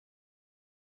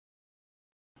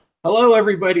Hello,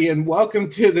 everybody, and welcome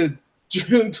to the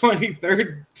June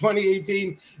 23rd,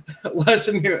 2018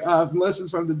 Lessons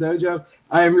from the Dojo.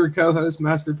 I am your co-host,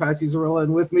 Master Passy Zarilla,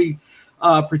 and with me,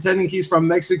 pretending he's from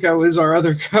Mexico, is our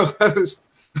other co-host,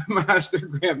 Master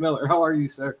Grant Miller. How are you,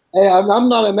 sir? Hey, I'm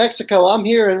not in Mexico. I'm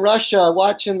here in Russia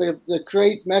watching the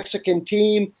great Mexican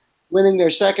team winning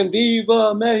their second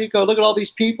Viva Mexico. Look at all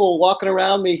these people walking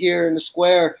around me here in the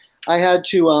square. I had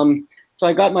to, so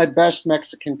I got my best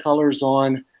Mexican colors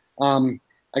on.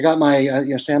 I got my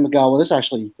San Miguel. Well, this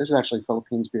is actually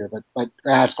Philippines beer, but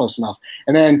it's close enough.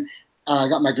 And then I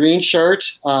got my green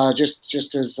shirt,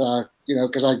 just as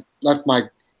because I left my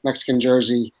Mexican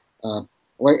jersey. And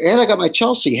I got my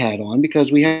Chelsea hat on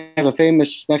because we had a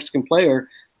famous Mexican player,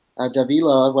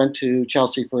 Davila, went to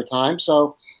Chelsea for a time.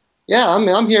 So, yeah,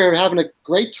 I'm here having a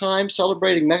great time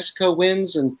celebrating Mexico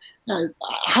wins. And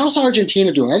how's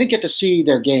Argentina doing? I didn't get to see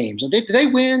their games. Did they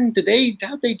win?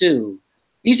 How'd they do?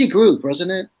 Easy group, wasn't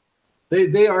it?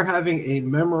 They are having a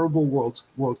memorable World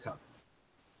Cup.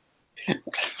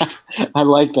 I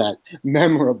like that.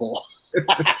 Memorable.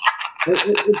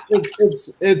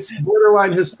 It's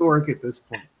borderline historic at this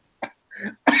point.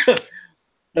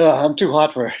 I'm too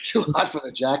hot for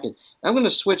the jacket. I'm going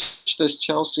to switch this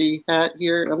Chelsea hat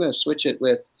here. I'm going to switch it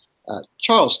with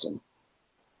Charleston.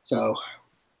 So,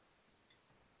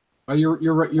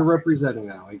 you're representing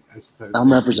now, I suppose.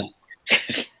 I'm representing.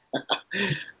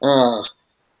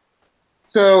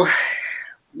 So,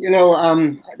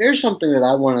 there's something that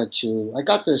I wanted to. I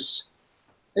got this.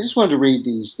 I just wanted to read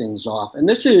these things off, and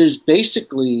this is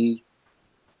basically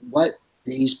what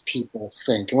these people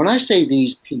think. And when I say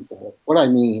these people, what I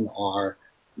mean are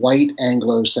white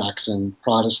Anglo-Saxon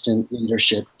Protestant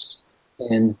leaderships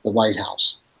in the White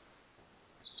House.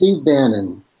 Steve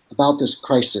Bannon, about this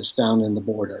crisis down in the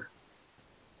border.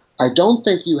 I don't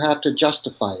think you have to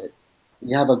justify it.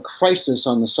 We have a crisis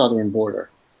on the southern border.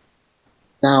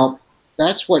 Now,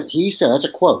 that's what he said. That's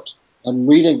a quote. I'm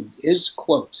reading his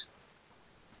quote.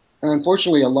 And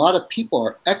unfortunately, a lot of people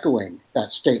are echoing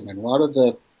that statement. A lot of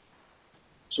the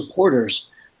supporters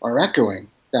are echoing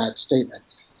that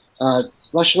statement.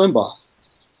 Rush Limbaugh.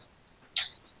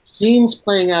 Scenes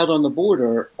playing out on the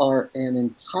border are an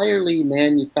entirely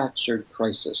manufactured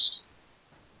crisis.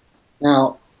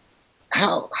 Now,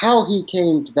 how he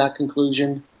came to that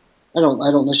conclusion, I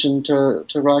don't listen to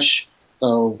Rush,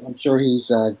 so I'm sure he's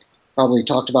probably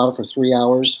talked about it for 3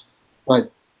 hours.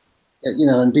 But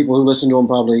and people who listen to him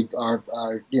probably are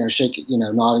shaking,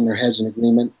 nodding their heads in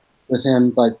agreement with him.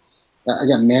 But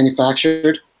again,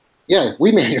 manufactured, yeah,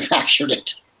 we manufactured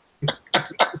it.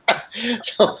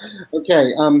 So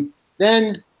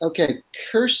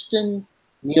Kirsten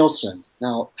Nielsen.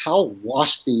 Now, how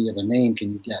waspy of a name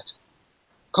can you get?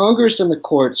 Congress and the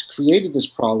courts created this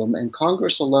problem, and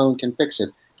Congress alone can fix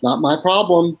it. Not my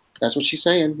problem. That's what she's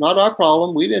saying. Not our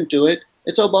problem. We didn't do it.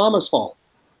 It's Obama's fault.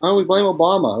 Why don't we blame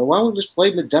Obama? Or why don't we just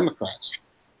blame the Democrats?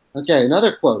 Okay,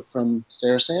 another quote from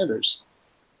Sarah Sanders.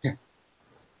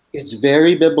 It's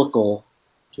very biblical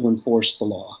to enforce the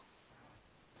law.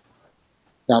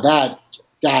 Now that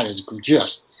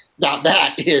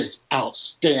is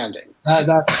outstanding.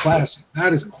 That's classic.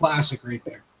 That is classic right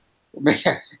there. Man.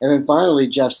 And then finally,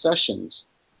 Jeff Sessions.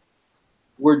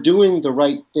 We're doing the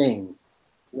right thing.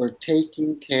 We're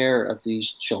taking care of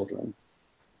these children.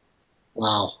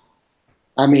 Wow.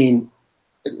 I mean,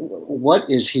 what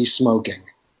is he smoking?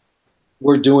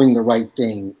 We're doing the right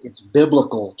thing. It's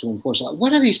biblical to enforce law.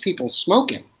 What are these people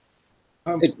smoking?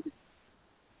 I'm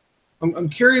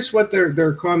curious what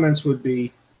their comments would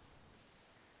be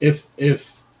if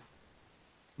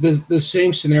the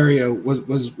same scenario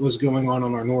was going on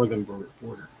our northern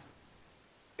border,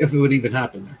 if it would even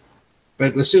happen there.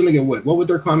 But assuming it would, what would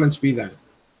their comments be then?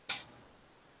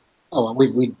 Oh,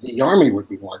 the army would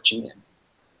be marching in.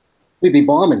 We'd be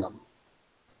bombing them.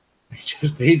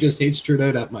 He just hates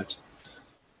Trudeau that much.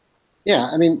 Yeah,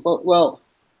 I mean, well,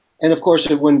 and of course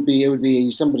it would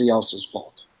be somebody else's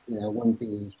fault. It wouldn't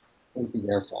be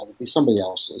their fault. It'd be somebody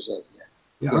else's.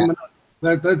 Yeah.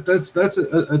 That's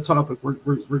a topic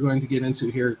we're going to get into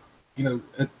here. In a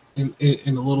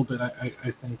little bit. I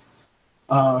think.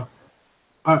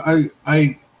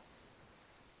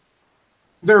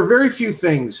 There are very few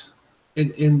things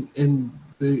in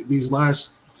these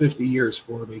last 50 years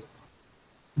for me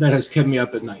that has kept me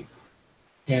up at night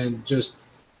and just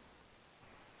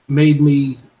made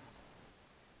me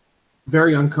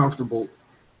very uncomfortable,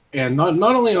 and not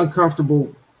only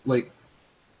uncomfortable like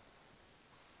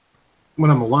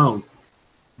when I'm alone,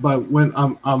 but when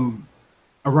I'm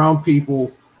around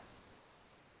people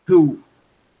who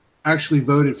actually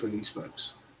voted for these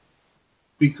folks,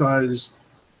 because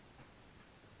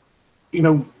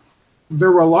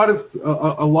there were a lot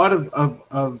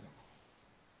of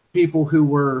people who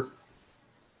were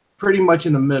pretty much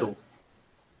in the middle,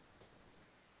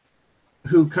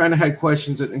 who kind of had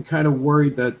questions and kind of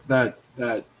worried that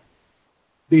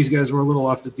these guys were a little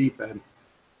off the deep end.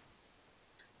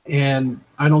 And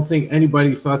I don't think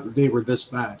anybody thought that they were this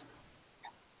bad.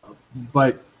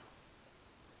 But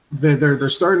they're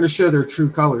starting to show their true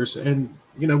colors. And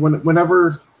you know,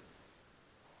 whenever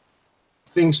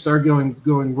things start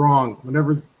going wrong,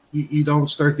 whenever you don't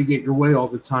start to get your way all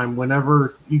the time,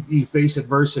 whenever you face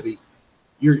adversity,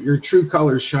 your true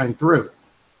colors shine through.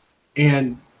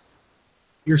 And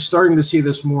you're starting to see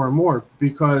this more and more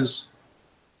because,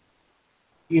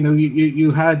 you know,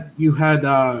 you had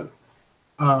the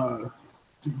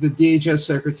DHS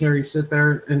secretary sit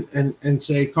there and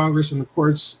say Congress and the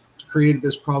courts created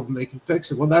this problem, they can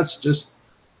fix it. Well, that's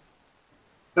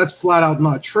flat out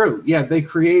not true. Yeah, they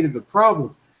created the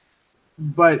problem,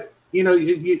 but you know,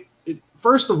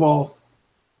 first of all,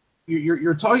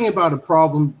 you're talking about a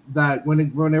problem that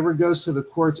whenever it goes to the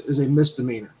courts is a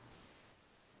misdemeanor.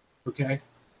 Okay,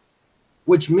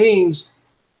 which means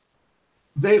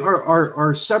they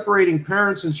are separating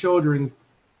parents and children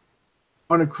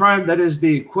on a crime that is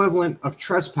the equivalent of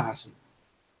trespassing.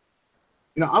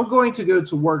 You know, I'm going to go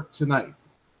to work tonight.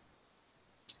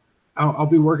 I'll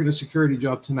be working a security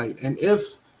job tonight, and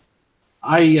if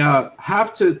I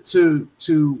have to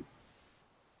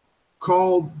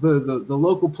call the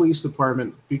local police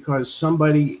department because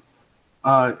somebody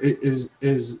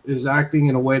is acting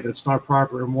in a way that's not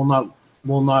proper and will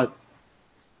not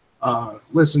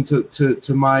listen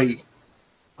to my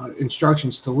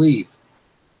instructions to leave,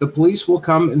 the police will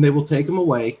come and they will take him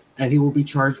away, and he will be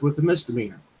charged with a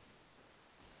misdemeanor.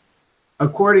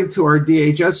 According to our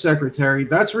DHS secretary,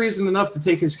 that's reason enough to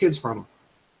take his kids from him,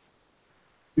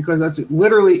 because that's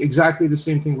literally exactly the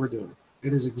same thing we're doing.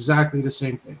 It is exactly the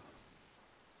same thing.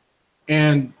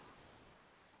 And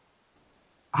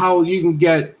how you can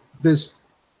get this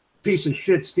piece of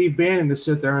shit Steve Bannon to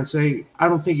sit there and say, I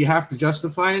don't think you have to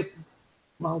justify it.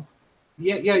 Well,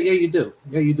 yeah, you do.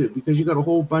 Yeah, you do, because you got a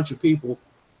whole bunch of people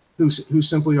who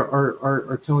simply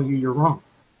are telling you you're wrong.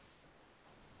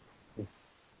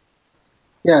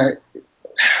 Yeah,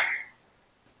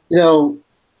 you know,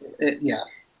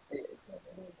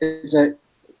 it's a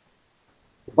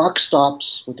buck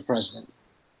stops with the president,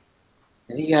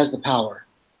 and he has the power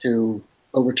to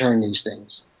overturn these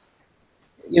things.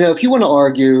 You know, if you want to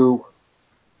argue,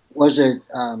 was it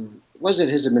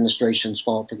his administration's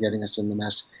fault for getting us in the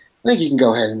mess? I think you can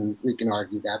go ahead and we can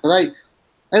argue that, but I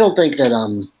don't think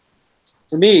that.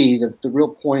 For me, the real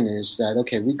point is that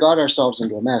okay, we got ourselves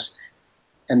into a mess.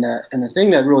 And the thing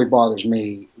that really bothers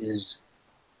me is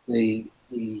the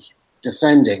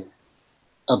defending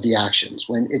of the actions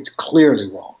when it's clearly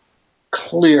wrong.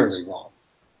 Clearly wrong.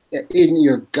 In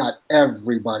your gut,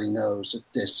 everybody knows that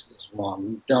this is wrong.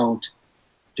 You don't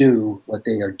do what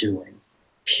they are doing,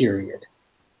 period.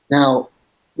 Now,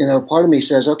 you know, part of me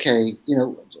says, okay, you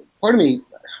know, part of me,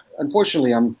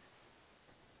 unfortunately, I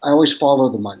always follow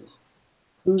the money.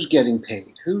 Who's getting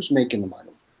paid? Who's making the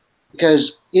money?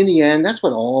 Because in the end, that's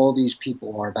what all these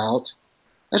people are about.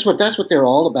 That's what they're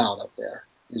all about up there,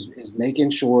 is making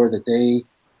sure that they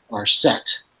are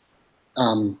set.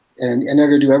 And they're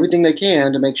going to do everything they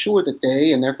can to make sure that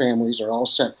they and their families are all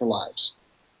set for lives.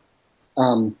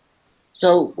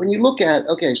 So when you look at,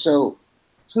 okay, so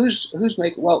who's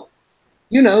making, well,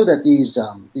 you know that these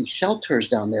shelters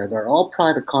down there, they're all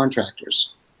private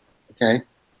contractors, okay?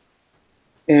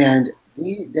 And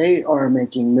they are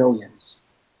making millions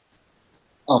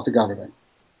off the government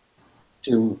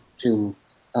to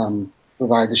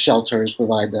provide the shelters,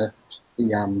 provide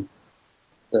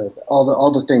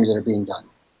all the things that are being done.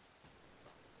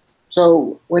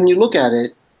 So when you look at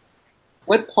it,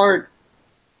 what part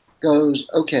goes,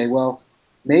 okay, well,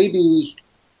 maybe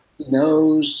he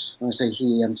knows, when I say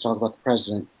he, I'm talking about the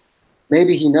president,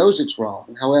 maybe he knows it's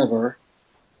wrong. However,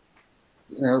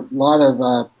 you know, a lot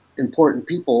of important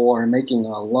people are making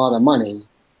a lot of money,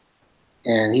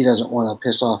 and he doesn't want to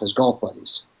piss off his golf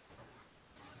buddies.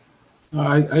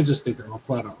 I just think they're all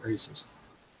flat out racist.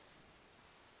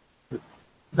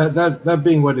 But that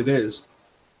being what it is,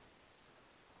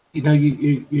 you know,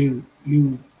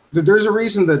 you there's a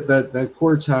reason that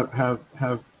courts have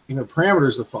you know,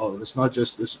 parameters to follow. It's not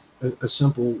just this a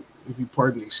simple, if you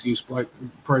pardon the excuse,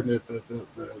 pardon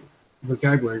the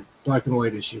vocabulary, black and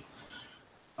white issue.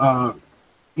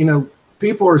 You know,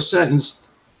 people are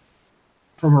sentenced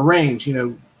from a range, you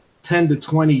know, 10 to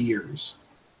 20 years,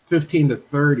 15 to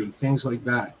 30, things like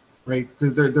that, right?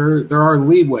 Because there are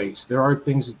leeways. There are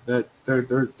things that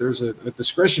there's a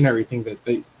discretionary thing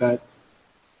that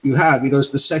you have, it's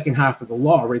the second half of the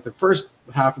law, right? The first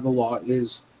half of the law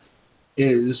is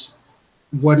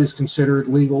what is considered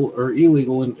legal or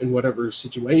illegal in whatever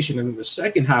situation, and the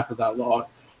second half of that law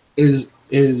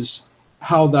is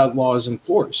how that law is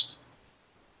enforced.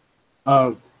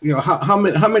 How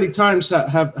many times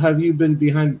have you been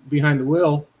behind the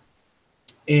wheel,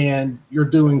 and you're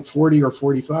doing 40 or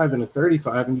 45 in a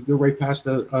 35, and you go right past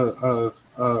a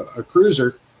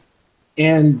cruiser,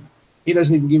 and he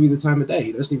doesn't even give you the time of day.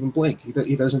 He doesn't even blink.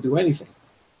 He doesn't do anything.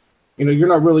 You're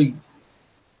not really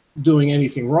doing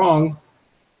anything wrong.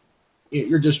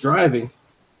 You're just driving,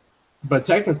 but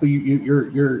technically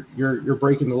you're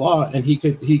breaking the law, and he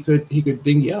could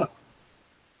ding you up,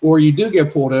 or you do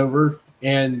get pulled over,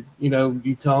 and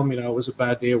you tell him it was a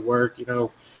bad day at work, yada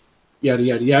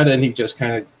yada yada, and he just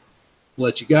kind of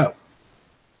let you go,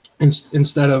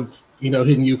 instead of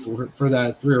hitting you for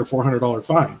that $300 or $400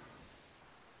 fine.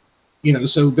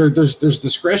 So there's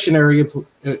discretionary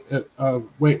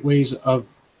ways of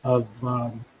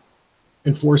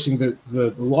enforcing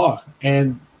the law,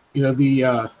 and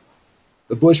the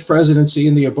Bush presidency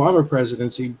and the Obama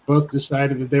presidency both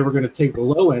decided that they were going to take the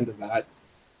low end of that,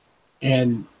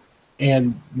 and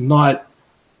not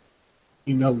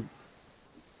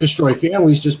destroy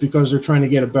families just because they're trying to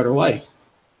get a better life.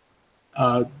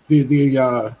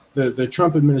 The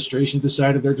Trump administration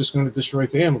decided they're just going to destroy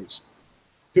families.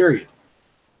 Period.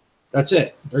 That's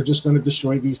it. They're just going to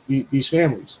destroy these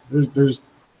families. There's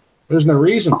no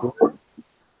reason for it.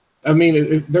 I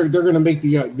mean, they're going to make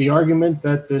the argument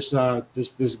that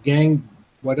this gang,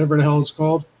 whatever the hell it's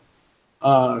called,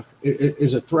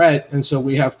 is a threat, and so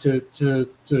we have to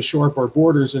shore up our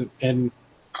borders and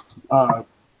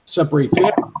separate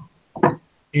families.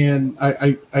 And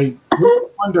I really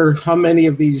wonder how many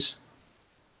of these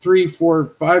 3, 4,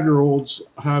 5-year-olds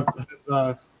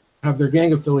have their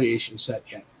gang affiliation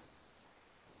set yet.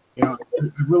 I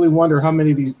really wonder how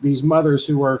many of these mothers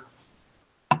who are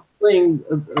fleeing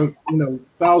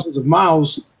thousands of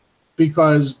miles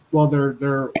because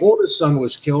their oldest son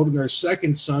was killed, and their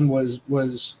second son was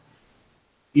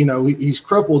he's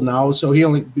crippled now, so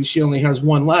she only has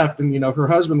one left, and her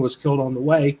husband was killed on the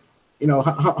way.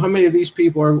 How many of these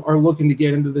people are looking to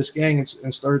get into this gang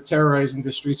and start terrorizing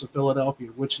the streets of Philadelphia,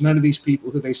 which none of these people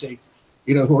who they say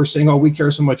who are saying, oh, we care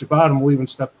so much about them, will even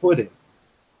step foot in.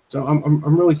 So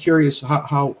I'm really curious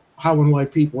how and why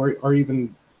people are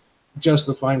even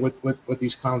justifying what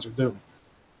these clowns are doing.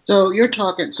 So you're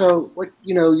talking. So what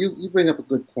you bring up a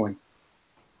good point,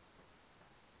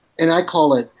 and I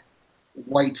call it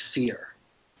white fear.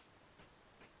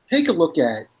 Take a look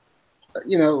at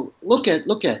look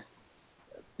at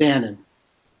Bannon,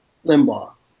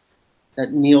 Limbaugh,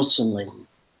 that Nielsen lady,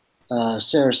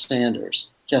 Sarah Sanders,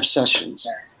 Jeff Sessions.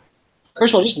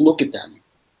 First of all, just look at them.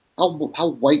 How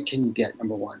white can you get,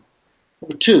 number one?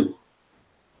 Number two,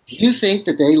 do you think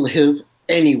that they live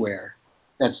anywhere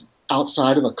that's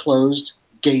outside of a closed,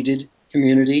 gated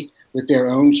community with their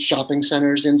own shopping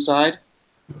centers inside?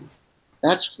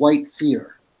 That's white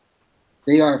fear.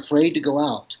 They are afraid to go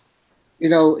out.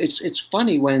 It's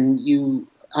funny when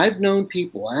I've known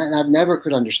people, and I've never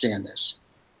could understand this.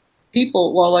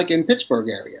 People, well, like in Pittsburgh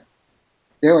area,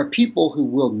 there are people who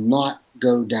will not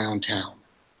go downtown.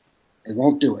 They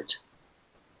won't do it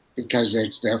because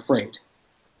they're afraid.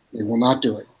 They will not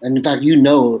do it. And in fact, you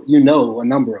know a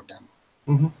number of them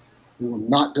who will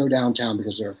not go downtown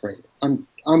because they're afraid.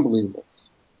 Unbelievable.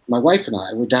 My wife and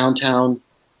I were downtown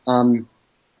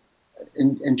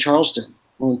in Charleston,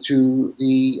 going to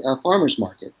the farmer's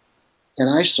market, and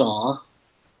I saw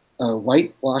a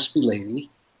white waspy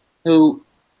lady who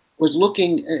was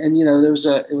looking, and it was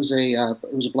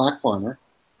a black farmer,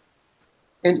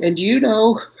 and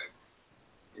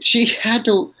she had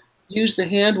to use the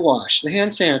hand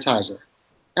sanitizer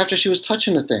after she was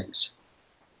touching the things.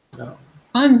 No.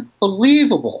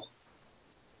 Unbelievable.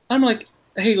 I'm like,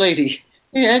 hey lady,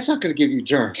 it's not going to give you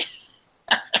germs.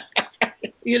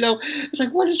 It's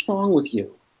like, what is wrong with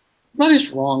you? What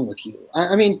is wrong with you?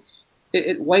 I mean,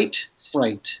 white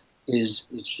fright is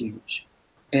huge,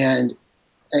 and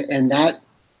that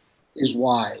is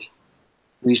why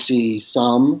we see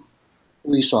some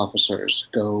police officers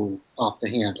go off the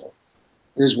handle.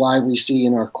 It is why we see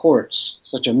in our courts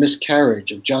such a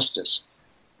miscarriage of justice.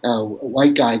 A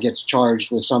white guy gets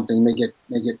charged with something, may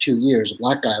get 2 years. A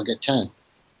black guy will get 10.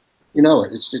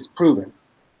 It's proven.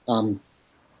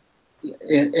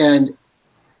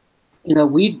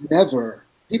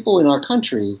 People in our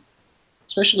country,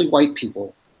 especially white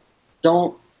people,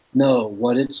 don't know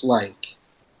what it's like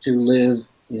to live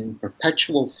in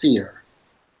perpetual fear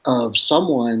of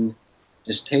someone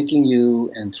just taking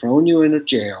you and throwing you in a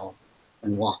jail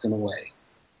and walking away.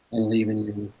 and leaving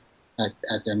you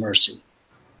at their mercy.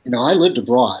 You know, I lived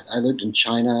abroad. I lived in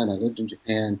China and I lived in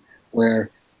Japan, where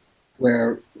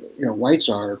you know whites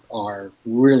are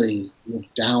really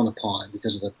looked down upon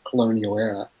because of the colonial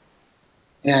era.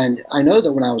 And I know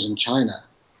that when I was in China,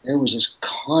 there was this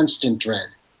constant dread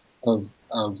of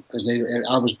because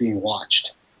I was being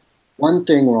watched. One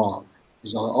thing wrong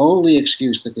is the only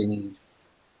excuse that they need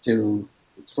to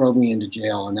throw me into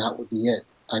jail, and that would be it.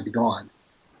 I'd be gone.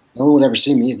 No one would ever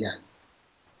see me again.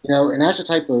 You know, and that's the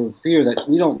type of fear that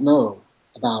we don't know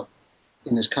about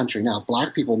in this country now.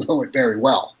 Black people know it very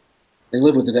well. They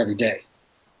live with it every day.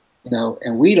 You know,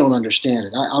 and we don't understand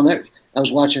it. I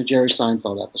was watching a Jerry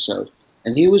Seinfeld episode,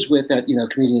 and he was with that, you know,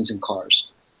 comedians in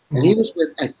cars. And he was with,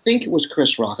 I think it was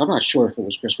Chris Rock. I'm not sure if it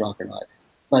was Chris Rock or not.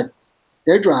 But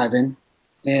they're driving,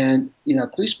 and, you know, a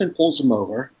policeman pulls them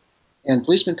over, and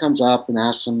policeman comes up and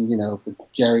asks him, you know, for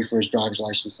Jerry for his driver's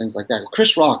license, things like that.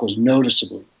 Chris Rock was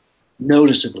noticeably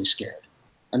scared.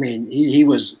 I mean, he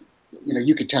was, you know,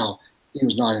 you could tell he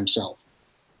was not himself.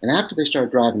 And after they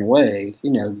started driving away,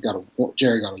 you know,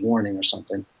 Jerry got a warning or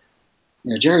something.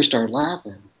 You know, Jerry started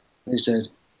laughing. And he said,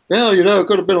 well, you know, it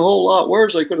could have been a whole lot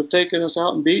worse. They could have taken us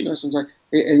out and beaten us. And, like,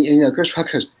 and you know, Chris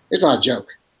Rock goes, it's not a joke.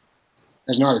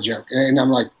 It's not a joke. And I'm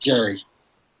like, Jerry,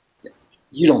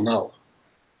 you don't know.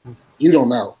 You don't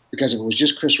know. Because if it was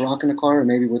just Chris Rock in the car, and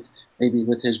maybe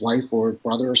with his wife or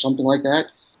brother or something like that,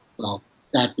 well,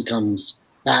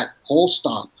 that whole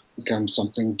stop becomes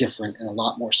something different and a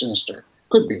lot more sinister.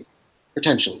 Could be,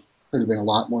 potentially. Could have been a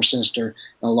lot more sinister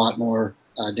and a lot more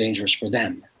dangerous for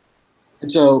them.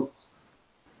 And so,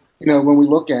 you know, when we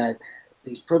look at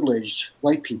these privileged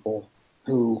white people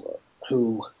who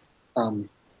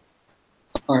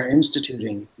are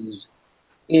instituting these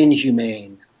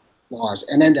inhumane laws,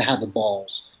 and then to have the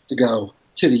balls to go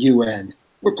to the UN,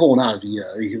 we're pulling out of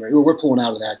we're pulling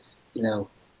out of that, you know,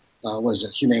 what is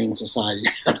it, Humane Society?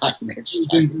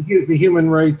 The human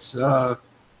rights.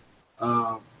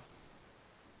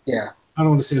 Yeah, I don't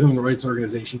want to say human rights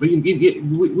organization, but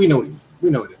we know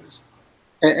what it is.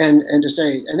 And to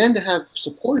say, and then to have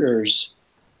supporters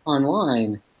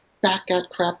online back that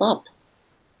crap up,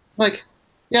 like,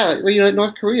 yeah, well, you know,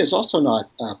 North Korea is also not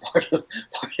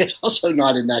also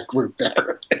not in that group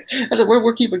there. I said,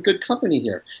 we're keeping good company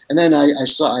here. And then I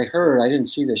heard, I didn't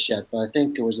see this yet, but I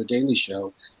think it was the Daily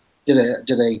Show.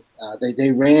 They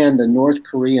ran the North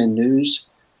Korean news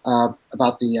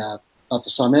about the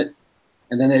summit,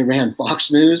 and then they ran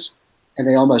Fox News, and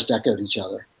they almost echoed each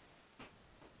other.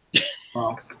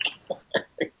 Wow.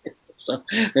 So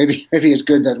maybe it's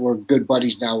good that we're good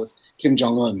buddies now with Kim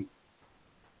Jong-un.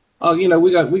 Oh, you know,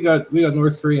 we got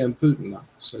North Korea and Putin now,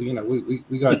 so you know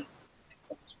we got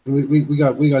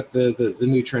the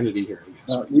new trinity here, I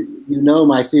guess. You know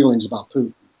my feelings about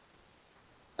Putin.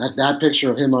 That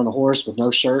picture of him on a horse with no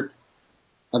shirt.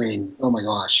 I mean, oh my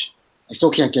gosh, I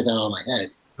still can't get that out of my head.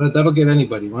 That'll get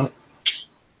anybody, won't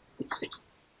it?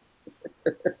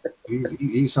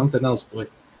 he's something else, boy.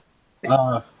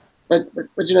 But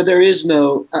you know, there is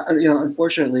no, you know,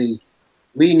 unfortunately,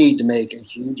 we need to make a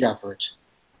huge effort.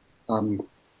 And,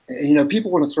 you know,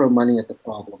 people want to throw money at the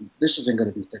problem. This isn't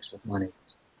going to be fixed with money.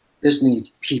 This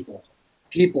needs people.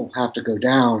 People have to go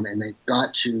down, and they've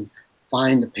got to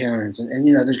find the parents. And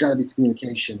you know, there's got to be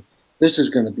communication. This is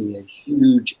going to be a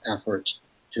huge effort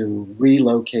to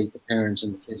relocate the parents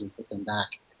and the kids and get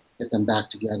them back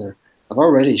together. I've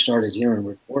already started hearing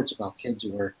reports about kids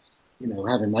who are, you know,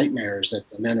 having nightmares that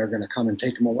the men are going to come and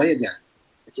take them away again.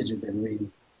 The kids have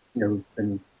been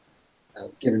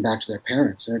given back to their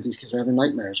parents, and these kids are having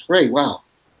nightmares. Great, wow,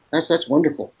 that's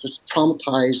wonderful. Just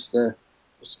traumatize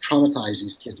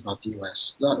these kids about the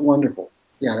U.S. That's wonderful.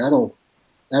 Yeah,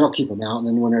 that'll keep them out. And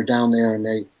then when they're down there, and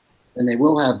they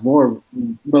will have more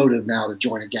motive now to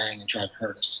join a gang and try to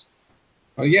hurt us.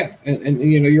 Oh yeah, and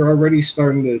you know, you're already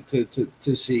starting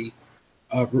to see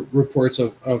reports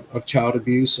of child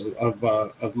abuse,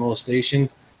 of molestation,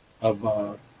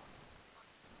 of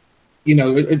you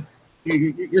know,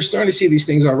 you're starting to see these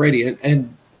things already,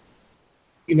 and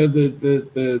you know,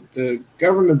 the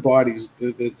government bodies,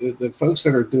 the folks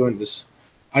that are doing this,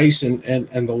 ICE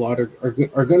and the lot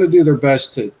are going to do their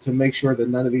best to make sure that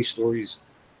none of these stories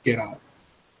get out.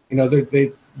 You know,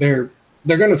 they're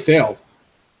going to fail,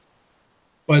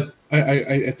 but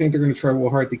I think they're going to try real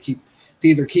hard to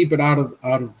either keep it out of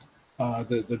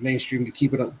the mainstream, to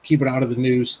keep it out of the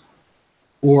news,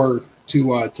 or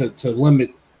to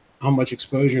limit how much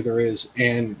exposure there is.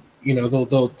 And you know,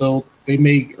 they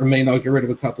may or may not get rid of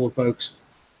a couple of folks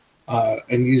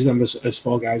and use them as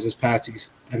fall guys, as patsies,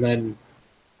 and then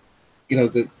you know,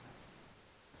 the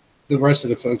the rest of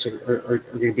the folks are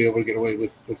going to be able to get away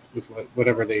with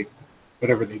whatever they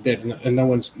did, and no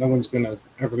one's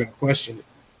ever going to question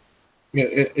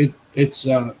it. It's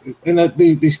and that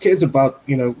these kids about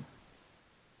the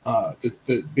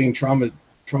being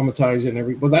traumatized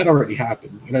and well, that already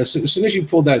happened. As soon as you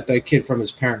pulled that kid from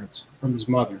his parents, from his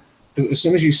mother, as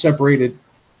soon as you separated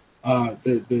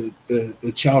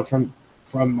the child from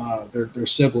their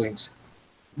siblings,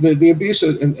 the abuse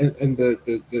and the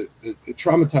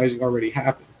traumatizing already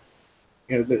happened.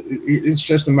 It's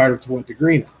just a matter of to what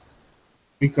degree now,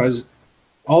 because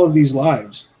all of these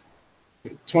lives,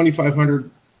 2,500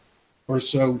 or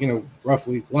so,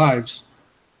 roughly lives,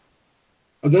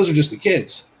 those are just the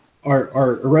kids,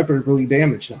 are irreparably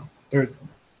damaged now. They're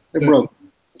broken.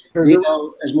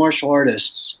 As martial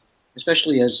artists,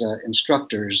 especially as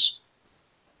instructors,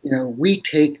 we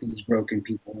take these broken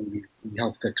people and we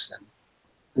help fix them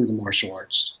through the martial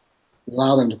arts. We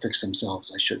allow them to fix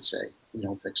themselves, I should say. We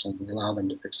don't fix them, we allow them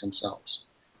to fix themselves.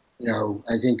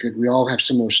 I think we all have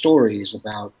similar stories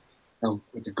about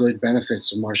what the good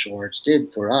benefits of martial arts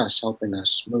did for us, helping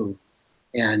us move.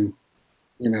 And,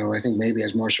 I think maybe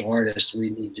as martial artists, we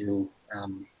need to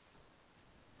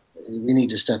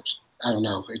step, I don't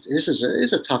know. This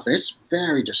is a tough thing. It's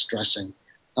very distressing.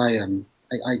 I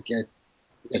get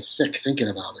sick thinking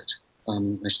about it.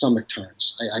 My stomach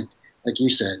turns. I like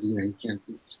you said, you can't.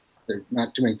 There are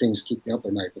not too many things keep you up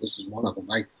at night, but this is one of them.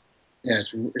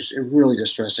 It's really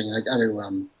distressing. I got to.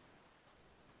 I'm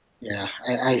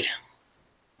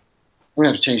gonna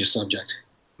have to change the subject.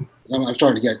 I'm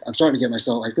starting to get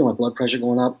myself. I feel my blood pressure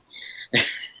going up.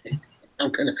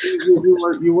 I'm gonna.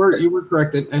 You were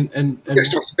correct, and I'm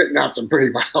start spitting out some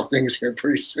pretty vile things here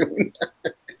pretty soon.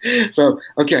 So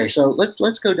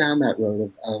let's go down that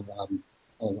road of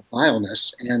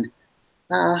vileness, and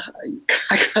I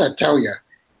gotta tell you,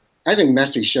 I think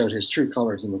Messi showed his true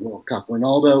colors in the World Cup.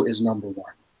 Ronaldo is number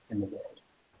one in the world.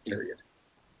 Period.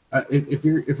 If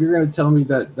you're going to tell me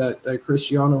that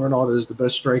Cristiano Ronaldo is the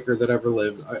best striker that ever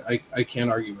lived, I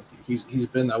can't argue with you. He's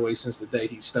been that way since the day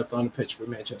he stepped on the pitch for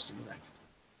Manchester United.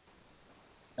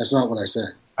 That's not what I said.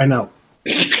 I know.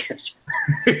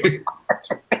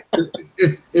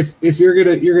 if you're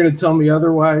gonna tell me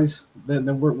otherwise,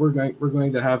 then we're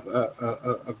going to have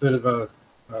a bit of a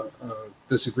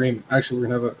disagreement. Actually, we're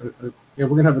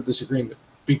gonna have a disagreement,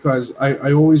 because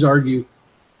I always argue,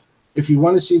 if you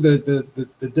want to see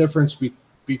the difference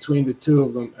between the two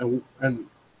of them and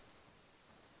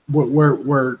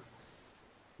where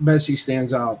Messi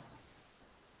stands out,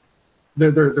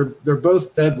 they're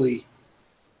both deadly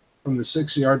from the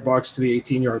 6-yard box to the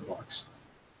 18-yard box.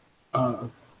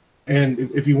 And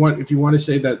if you want to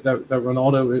say that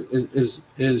Ronaldo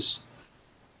is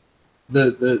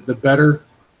the better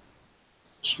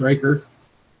striker,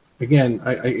 again,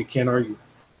 I can't argue.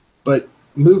 But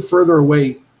move further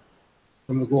away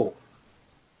from the goal.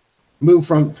 Move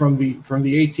from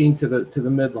the 18 to the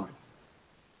midline.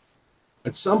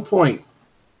 At some point,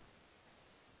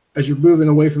 as you're moving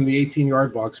away from the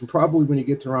 18-yard box, and probably when you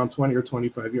get to around 20 or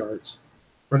 25 yards,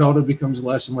 Ronaldo becomes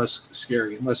less and less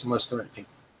scary and less threatening.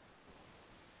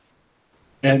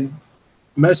 And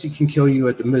Messi can kill you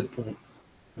at the midpoint,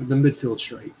 at the midfield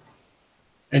straight.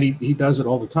 And he does it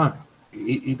all the time.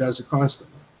 He does it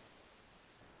constantly.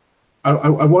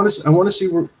 I want to see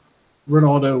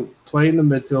Ronaldo play in the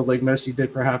midfield like Messi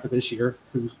did for half of this year,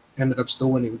 who ended up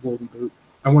still winning the Golden Boot.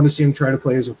 I want to see him try to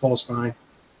play as a false nine.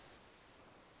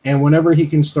 And whenever he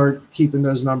can start keeping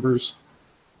those numbers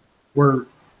where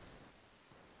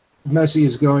Messi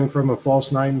is going from a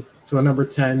false nine to a number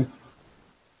 10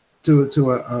 to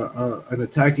an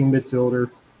attacking midfielder.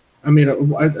 I mean,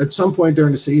 at some point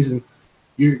during the season,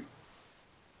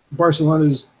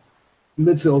 Barcelona's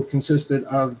midfield consisted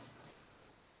of,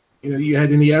 you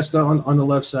had Iniesta on the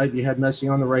left side, you had Messi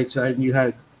on the right side, and you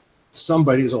had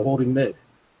somebody as a holding mid.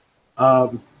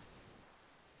 Go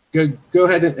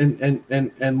ahead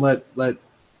and let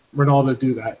Ronaldo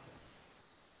do that,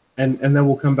 and then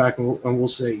we'll come back and we'll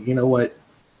say, you know what,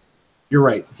 you're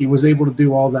right. He was able to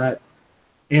do all that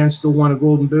and still won a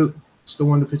Golden Boot, still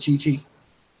won the Pichichi.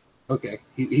 Okay,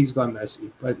 he's gone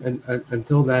Messi, but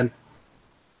until then,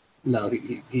 no,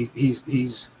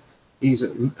 he's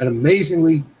an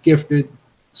amazingly gifted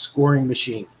scoring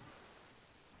machine.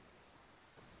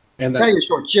 And that, you're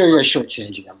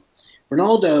shortchanging him.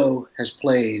 Ronaldo has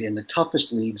played in the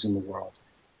toughest leagues in the world,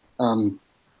 and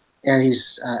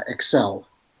he's excelled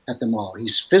at them all.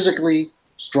 He's physically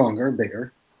stronger,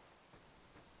 bigger.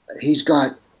 He's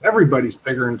got everybody's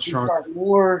bigger and stronger. He's got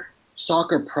more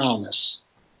soccer prowess,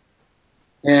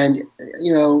 and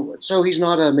so he's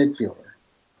not a midfielder,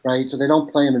 right? So they don't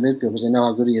play him in midfield because they know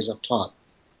how good he is up top.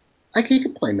 Like he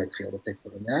could play midfield if they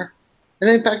put him there. And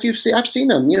in fact, I've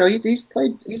seen him. You know,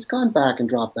 he's gone back and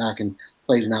dropped back and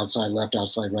played an outside left,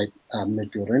 outside right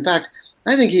midfielder. In fact,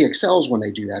 I think he excels when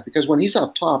they do that because when he's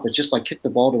up top, it's just like kick the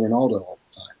ball to Ronaldo all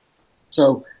the time.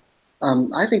 So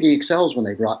I think he excels when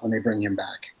they bring him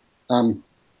back.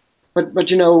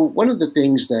 But you know, one of the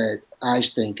things that I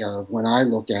think of when I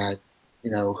look at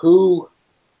who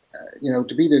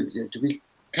to be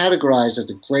categorized as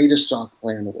the greatest soccer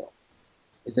player in the world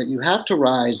is that you have to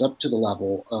rise up to the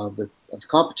level of the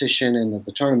competition and of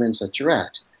the tournaments that you're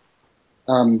at.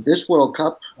 This World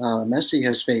Cup, Messi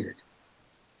has faded,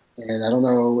 and I don't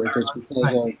know if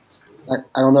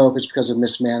it's because of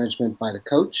mismanagement by the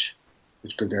coach,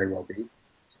 which could very well be.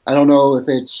 I don't know if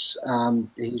it's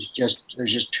there's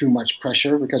just too much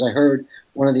pressure because I heard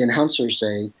one of the announcers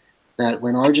say that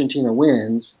when Argentina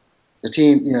wins, the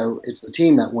team, it's the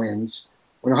team that wins.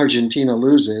 When Argentina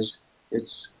loses,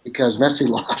 it's because Messi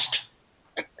lost.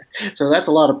 So that's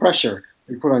a lot of pressure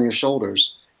you put on your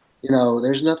shoulders.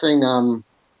 There's nothing.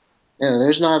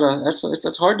 There's not a.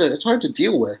 It's hard to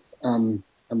deal with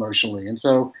emotionally, and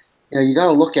so you got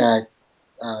to look at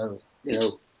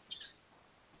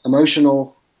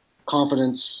emotional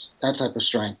confidence, that type of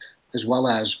strength, as well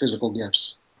as physical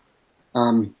gifts.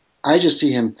 I just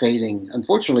see him fading.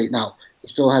 Unfortunately, now he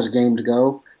still has a game to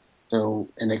go,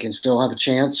 and they can still have a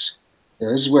chance.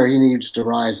 This is where he needs to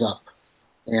rise up.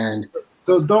 And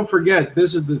don't forget,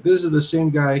 this is the same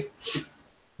guy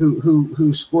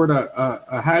who scored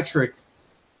a hat trick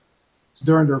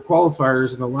during their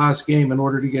qualifiers in the last game in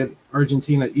order to get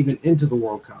Argentina even into the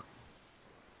World Cup.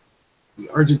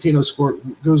 Argentina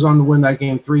goes on to win that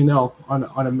game 3-0 on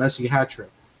a Messi hat trick.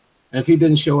 And if he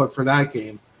didn't show up for that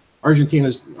game,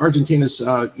 Argentina's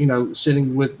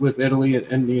sitting with Italy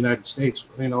and the United States.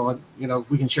 We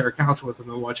can share a couch with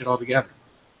them and watch it all together.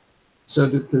 So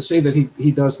to say that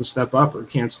he doesn't step up or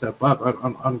can't step up, I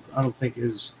don't think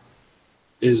is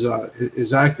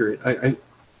accurate.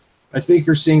 I think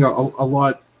you're seeing a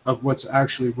lot of what's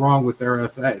actually wrong with their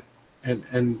FA,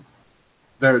 and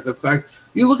the fact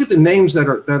you look at the names that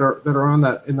are on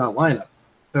that in that lineup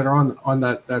that are on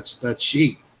that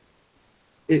sheet.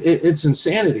 It's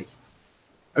insanity.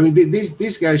 I mean,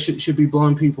 these guys should be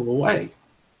blowing people away.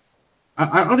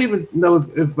 I don't even know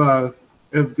if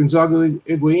Gonzalo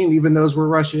Higuain even knows where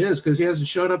Russia is because he hasn't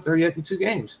showed up there yet in 2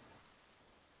 games.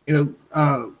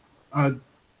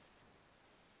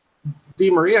 Di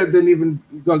Maria didn't even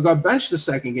got benched the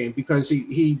second game because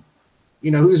he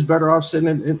who's better off sitting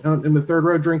in the third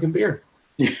row drinking beer.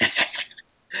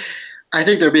 I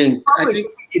think they're being. I think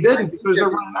he didn't because they're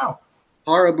running out.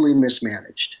 Horribly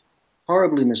mismanaged.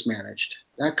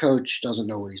 That coach doesn't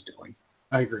know what he's doing.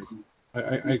 I agree. I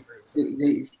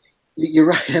agree. You're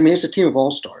right. I mean, it's a team of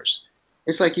all-stars.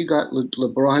 It's like you got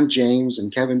LeBron James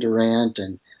and Kevin Durant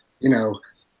and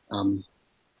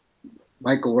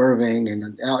Michael Irving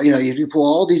and you pull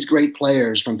all these great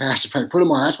players from past, put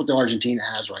them on. That's what the Argentina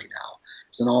has right now.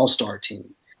 It's an all-star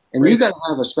team, and you got to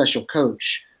have a special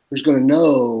coach who's going to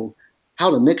know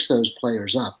how to mix those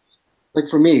players up. Like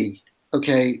for me,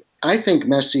 okay, I think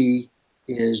Messi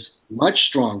is much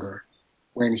stronger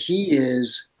when he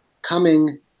is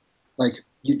coming. Like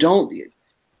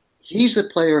he's the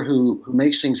player who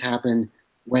makes things happen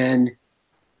when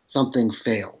something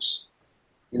fails.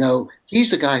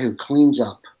 He's the guy who cleans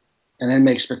up and then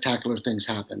makes spectacular things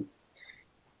happen.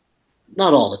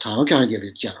 Not all the time. I'm going to give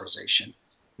you a generalization.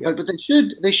 But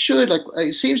they should, like,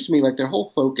 it seems to me like their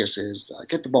whole focus is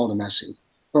get the ball to Messi.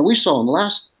 But we saw in the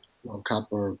last World Cup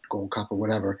or Gold Cup or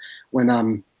whatever, when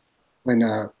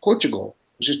Portugal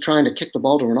was just trying to kick the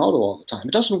ball to Ronaldo all the time.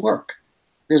 It doesn't work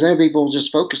because then people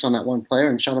just focus on that one player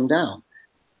and shut him down.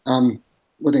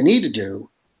 What they need to do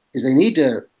is they need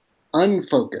to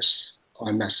unfocus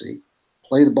on Messi,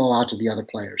 play the ball out to the other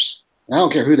players. And I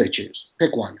don't care who they choose,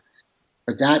 pick one,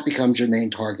 but that becomes your main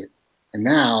target. And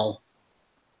now,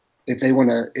 if they want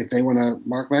to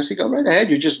mark Messi, go right ahead.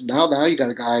 You're just now you got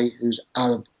a guy who's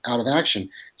out of action,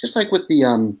 just like with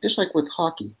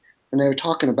hockey. And they were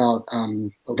talking about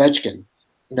Ovechkin,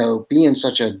 being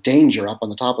such a danger up on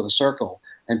the top of the circle,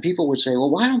 and people would say,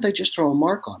 well, why don't they just throw a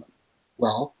mark on him?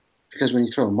 Well, because when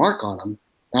you throw a mark on him,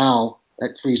 now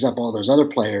that frees up all those other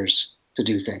players to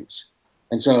do things.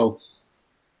 And so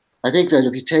I think that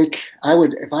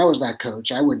if I was that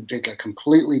coach, I would take a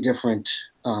completely different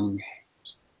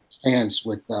stance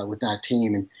with that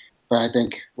team. But I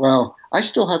think, I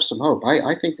still have some hope.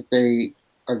 I think that they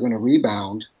are going to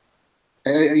rebound.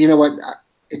 You know what?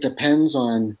 It depends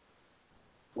on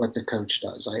what the coach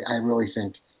does. I really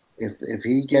think if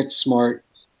he gets smart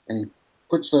and he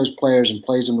puts those players and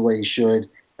plays them the way he should,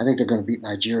 I think they're going to beat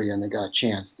Nigeria, and they got a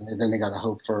chance. And then they got to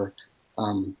hope for,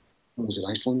 what was it,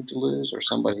 Iceland to lose or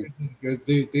somebody?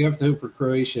 They have to hope for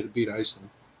Croatia to beat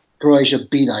Iceland. Croatia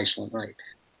beat Iceland, right?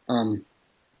 Um,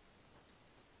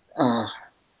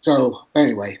 so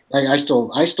anyway, I still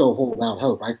hold out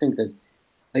hope. I think that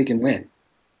they can win.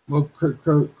 Well,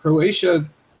 Croatia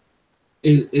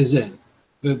is in.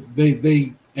 They're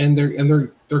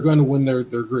going to win their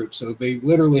group. So they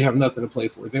literally have nothing to play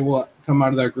for. They will come out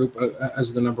of that group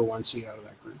as the number one seed out of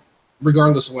that group,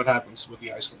 regardless of what happens with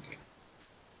the Iceland game.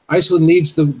 Iceland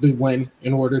needs the win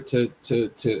in order to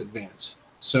advance.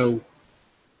 So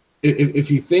if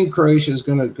you think Croatia is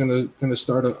gonna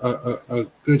start a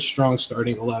good strong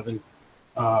starting 11,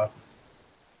 I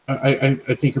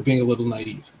think you're being a little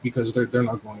naive because they're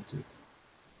not going to.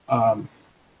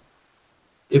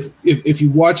 If you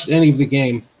watched any of the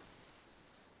game,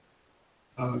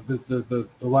 the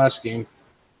last game,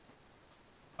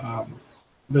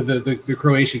 the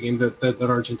Croatia game that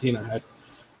Argentina had,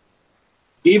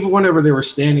 even whenever they were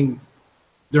standing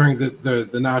during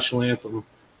the national anthem,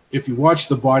 if you watch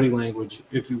the body language,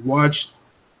 if you watch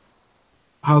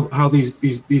how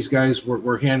these guys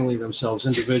were handling themselves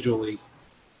individually,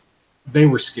 they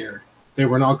were scared. They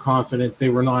were not confident. They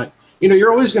were not.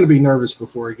 You're always going to be nervous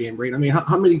before a game, right? I mean,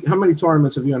 how many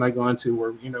tournaments have you and I gone to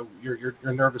where you're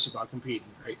nervous about competing,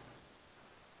 right?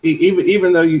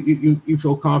 Even though you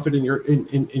feel confident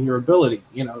in your ability,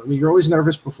 I mean, you're always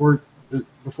nervous before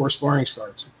sparring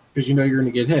starts because you're going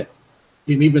to get hit.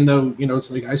 And even though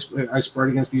it's like I sparred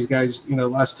against these guys,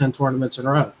 last 10 tournaments in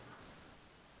a row,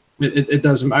 it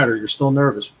doesn't matter. You're still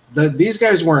nervous. These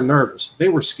guys weren't nervous. They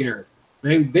were scared.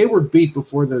 They were beat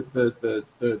before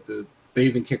they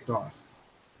even kicked off,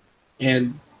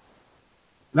 and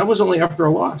that was only after a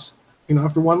loss.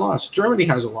 After one loss. Germany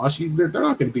has a loss. They're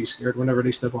not going to be scared whenever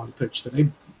they step on the pitch today.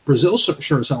 Brazil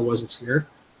sure as hell wasn't scared.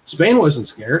 Spain wasn't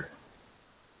scared.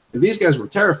 These guys were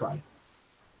terrified,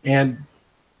 and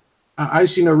I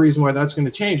see no reason why that's going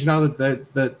to change now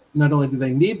that not only do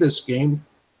they need this game,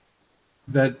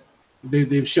 that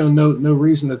they've shown no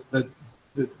reason that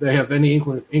they have any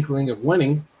inkling of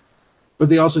winning, but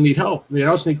they also need help. They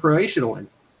also need Croatia to win,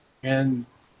 and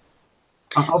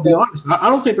I'll be honest. I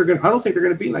don't think they're going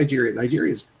to beat Nigeria.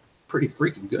 Nigeria is pretty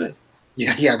freaking good.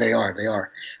 Yeah, they are. They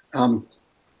are.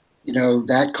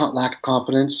 That lack of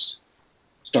confidence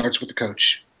starts with the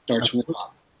coach. Starts from the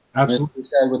top. Absolutely. As we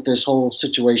said, with this whole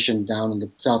situation down in the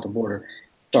south of the border,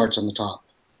 starts on the top,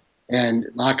 and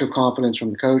lack of confidence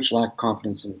from the coach, lack of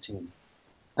confidence in the team.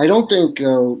 I don't think,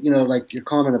 like your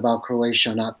comment about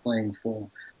Croatia not playing full.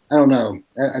 I don't know.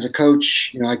 As a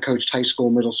coach, I coached high school,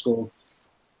 middle school.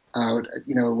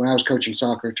 When I was coaching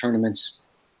soccer tournaments,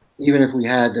 even if we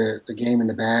had the game in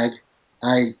the bag,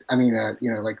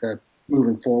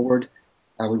 moving forward,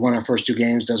 we won our first two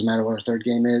games. Doesn't matter what our third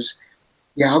game is.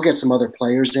 Yeah, I'll get some other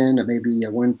players in that maybe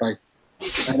win, but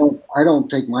I don't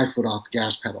take my foot off the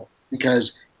gas pedal,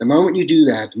 because the moment you do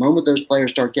that, the moment those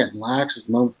players start getting lax, is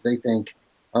the moment they think,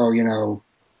 oh,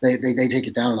 they take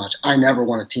it down a notch. I never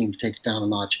want a team to take it down a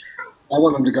notch. I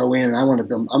want them to go in, and I want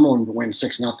them to win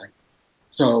 6-0.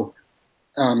 So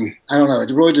I don't know.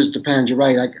 It really just depends. You're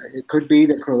right. It could be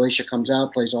that Croatia comes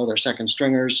out, plays all their second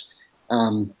stringers,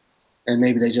 and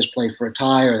maybe they just play for a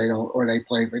tie, or they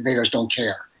just don't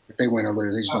care if they win or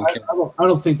lose. They just don't care. I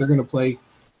don't think they're going to play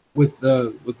with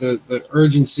the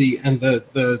urgency and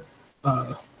the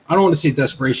I don't want to say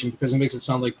desperation, because it makes it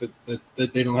sound like that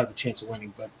they don't have a chance of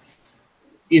winning. But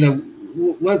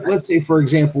let's say, for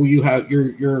example, you're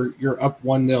up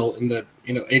 1-0 in the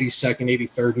 82nd,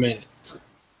 83rd minute,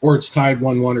 or it's tied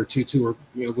 1-1 or 2-2, or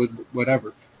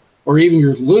whatever, or even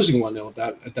you're losing 1-0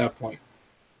 at that point.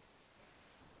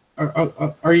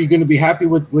 Are you going to be happy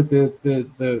with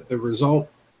the result?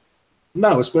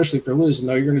 No, especially if you're losing.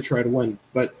 No, you're going to try to win.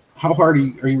 But how hard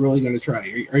are you really going to try?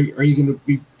 Are you going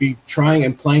to be trying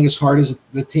and playing as hard as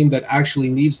the team that actually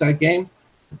needs that game?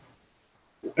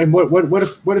 And what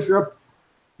if you're up?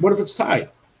 What if it's tied?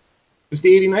 It's the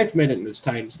 89th minute and it's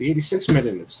tied. It's the 86th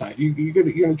minute and it's tied. You're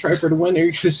going to try for the win, or you're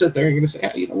going to sit there and you're going to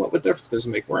say, you know what difference does it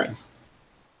make? We're in.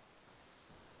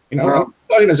 I'm not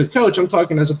talking as a coach. I'm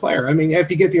talking as a player. I mean,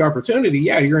 if you get the opportunity,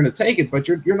 yeah, you're going to take it, but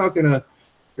you're not going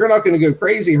to go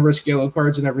crazy and risk yellow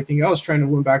cards and everything else trying to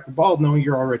win back the ball, knowing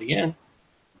you're already in.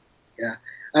 Yeah,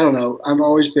 I don't know. I've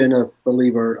always been a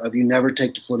believer of you never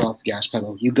take the foot off the gas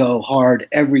pedal. You go hard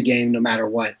every game, no matter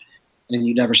what, and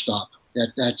you never stop.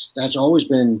 That's always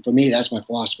been, for me, that's my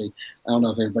philosophy. I don't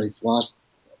know if everybody feel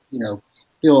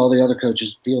all the other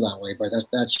coaches feel that way, but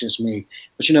that's just me.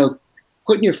 But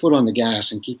putting your foot on the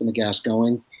gas and keeping the gas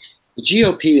going, the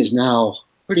GOP is now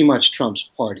pretty much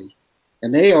Trump's party,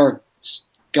 and they are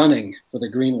gunning for the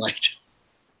green light.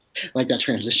 Like that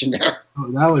transition there.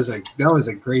 Oh, that was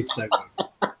a great segment.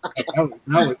 that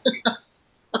was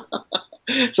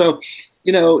good. So,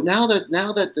 you know, now that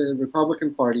the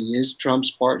Republican Party is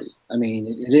Trump's party, I mean,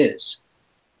 it is.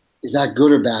 Is that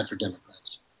good or bad for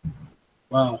Democrats?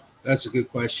 Wow, that's a good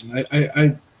question.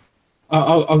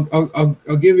 I'll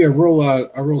give you a real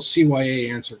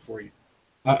CYA answer for you.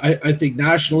 I think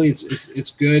nationally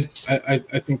it's good.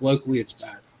 I think locally it's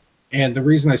bad. And the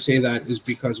reason I say that is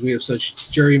because we have such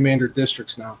gerrymandered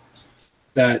districts now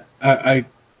that I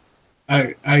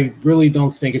really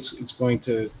don't think it's going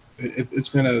to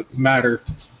matter.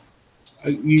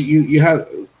 You have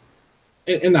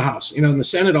in the House, you know, in the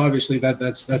Senate, obviously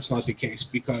that's not the case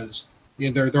because you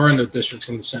know, there are no districts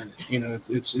in the Senate. You know,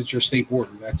 it's your state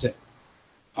border. That's it.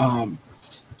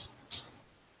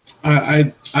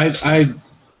 I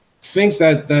think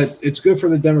that it's good for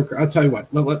the Democrats. I'll tell you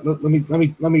what. Let me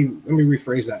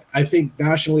rephrase that. I think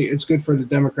nationally, it's good for the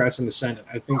Democrats in the Senate.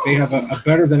 I think they have a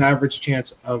better than average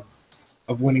chance of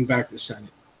winning back the Senate.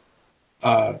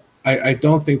 I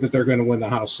don't think that they're going to win the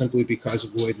House simply because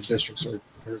of the way the districts are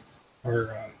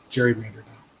gerrymandered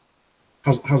now.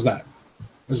 How's that?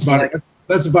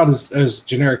 That's about as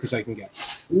generic as I can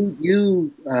get.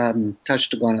 You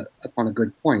touched upon a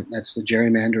good point. That's the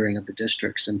gerrymandering of the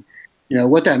districts, and you know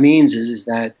what that means is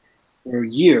that for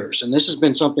years, and this has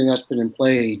been something that's been in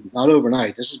play not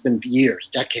overnight. This has been years,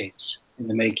 decades in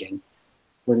the making,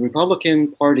 where the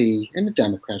Republican Party and the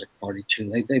Democratic Party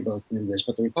too. They both knew this,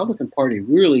 but the Republican Party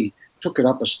really took it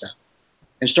up a step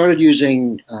and started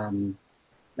using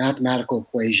mathematical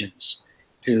equations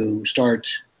to start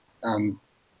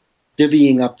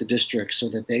divvying up the districts so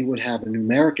that they would have a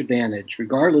numeric advantage,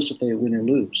 regardless if they win or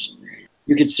lose.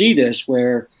 You could see this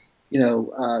where, you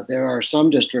know, there are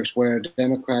some districts where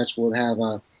Democrats will have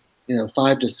a,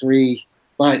 5-3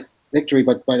 victory,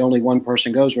 but only one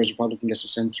person goes, whereas the Republican gets to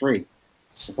send 3.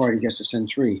 The party gets to send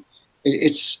 3.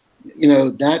 It's,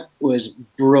 that was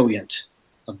brilliant,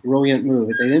 a brilliant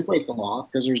move. They didn't break the law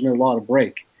because there's no law to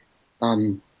break.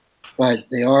 But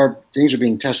things are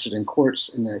being tested in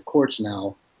the courts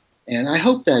now. And I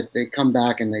hope that they come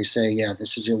back and they say, yeah,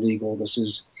 this is illegal. This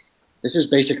is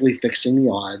basically fixing the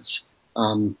odds.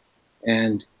 I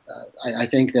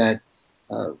think that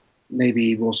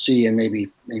maybe we'll see in maybe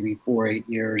 4-8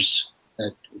 years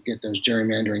that we'll get those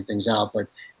gerrymandering things out. But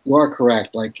you are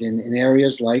correct. Like in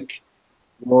areas like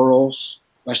rural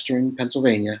Western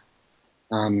Pennsylvania,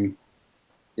 it's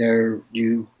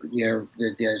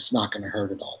not going to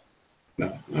hurt at all.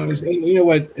 No, you know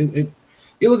what?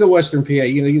 You look at Western PA.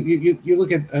 You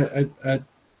look at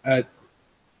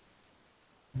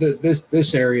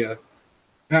this area,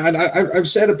 and I've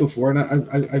said it before, and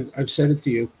I've said it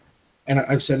to you, and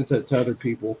I've said it to other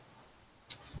people.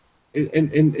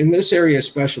 In this area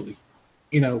especially,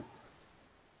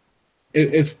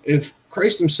 if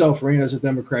Christ himself ran as a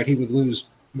Democrat, he would lose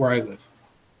where I live.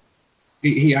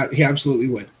 He absolutely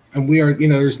would. And we are,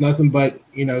 there's nothing but,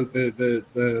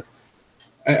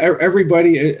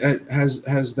 everybody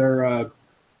has their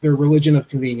religion of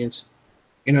convenience,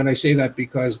 and I say that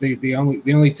because they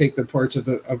only take the parts of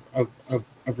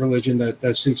religion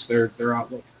that suits their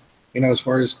outlook, as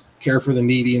far as care for the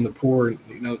needy and the poor, and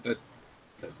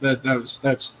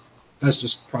that's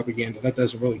just propaganda. That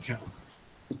doesn't really count.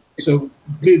 So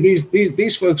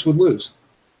these folks would lose.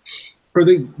 Or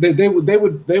they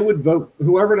would vote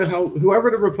whoever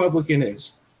the Republican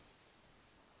is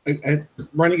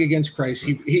running against Christ.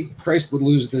 Christ would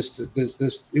lose this.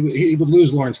 He would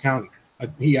lose Lawrence County.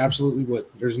 He absolutely would.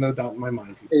 There's no doubt in my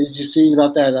mind. Did you see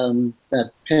about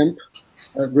that pimp,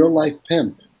 a real life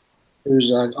pimp,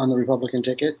 who's on the Republican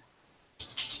ticket?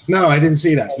 No, I didn't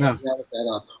see that. No.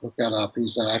 Look that up.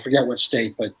 He's I forget what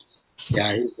state, but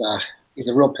yeah, he's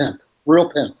a real pimp.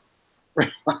 Real pimp.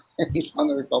 He's on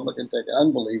the Republican ticket.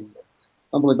 Unbelievable.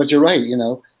 But you're right,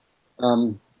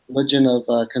 religion of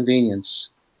convenience,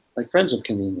 like Friends of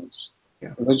Convenience.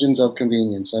 Yeah. Religions of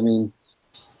convenience. I mean,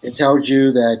 it tells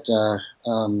you that,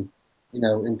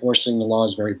 enforcing the law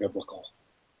is very biblical.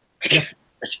 Yeah.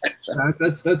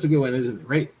 That's a good one, isn't it?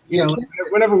 Right?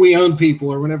 Whenever we owned people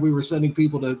or whenever we were sending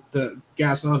people to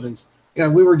gas ovens,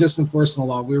 we were just enforcing the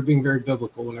law. We were being very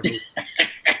biblical whenever.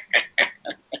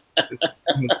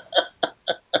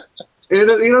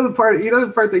 The part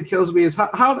that kills me is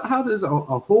how does a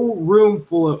whole room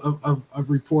full of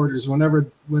reporters,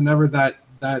 whenever that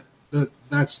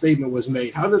statement was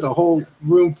made, how did a whole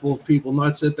room full of people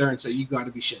not sit there and say, "You got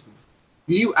to be shitting me"?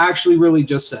 You actually really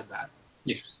just said that?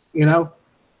 Yeah.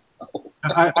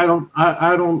 I don't.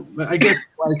 I guess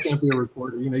why I can't be a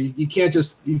reporter. You can't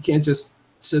just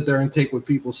sit there and take what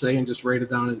people say and just write it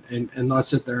down and not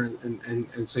sit there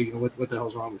and say, you know, what the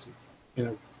hell's wrong with you? You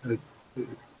know,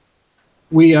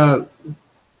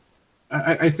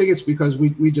 I think it's because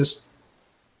we're just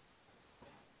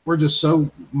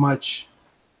so much,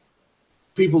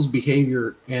 people's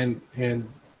behavior and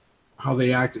how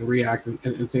they act and react and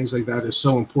things like that is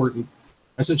so important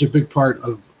and such a big part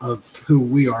of who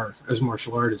we are as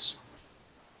martial artists.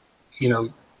 You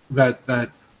know,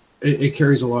 that it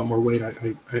carries a lot more weight. I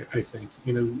think,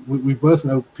 you know, we both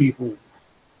know people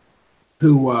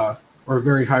who are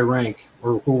very high rank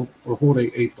or hold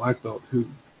a black belt who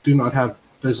do not have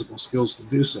physical skills to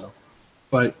do so,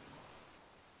 but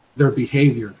their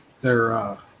behavior,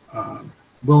 their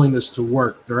willingness to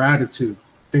work, their attitude,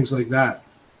 things like that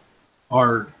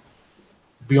are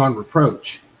beyond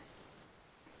reproach.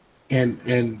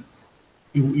 And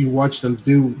you watch them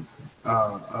do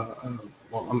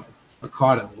well, a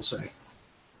kata, we'll say,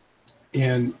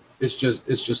 and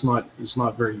it's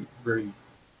not very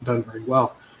done very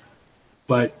well.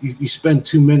 But you spend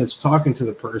 2 minutes talking to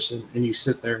the person, and you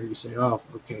sit there and you say, "Oh,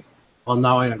 okay, well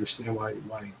now I understand why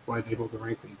they hold the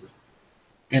rank they do."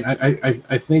 And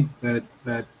I think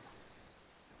that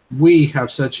we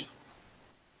have such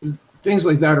things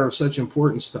like that are of such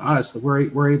importance to us that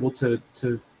we're able to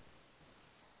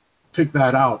pick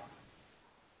that out,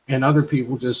 and other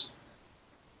people just,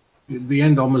 the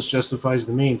end almost justifies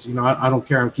the means. You know, I don't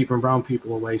care. I'm keeping brown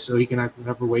people away so he can act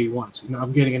whatever way he wants. You know,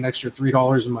 I'm getting an extra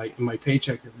 $3 in my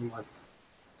paycheck every month,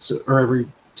 so, or every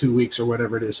 2 weeks or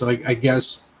whatever it is. So I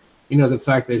guess, you know, the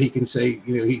fact that he can say,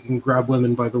 you know, he can grab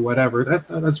women by the whatever,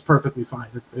 that's perfectly fine.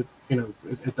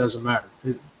 It doesn't matter.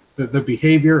 The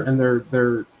behavior and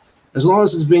their as long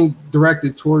as it's being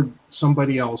directed toward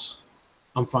somebody else,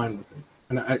 I'm fine with it.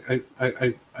 And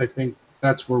I think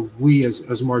that's where we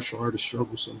as martial artists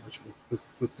struggle so much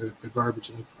with the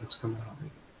garbage that's coming out right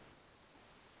now.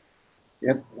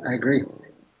 Yep, I agree.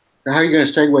 Now, how are you going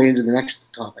to segue into the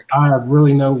next topic? I have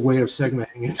really no way of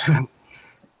segmenting it,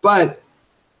 but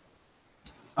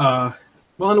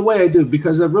well, in a way I do,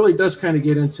 because that really does kind of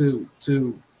get into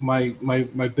my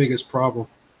biggest problem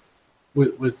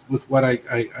with what I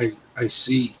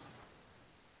see,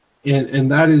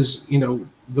 and that is, you know,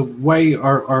 the way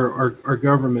our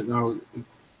government now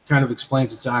kind of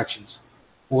explains its actions,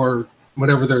 or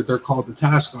whatever they're called to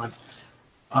task on.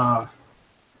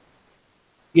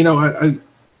 You know,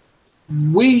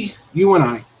 you and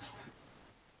I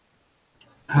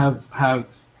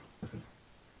have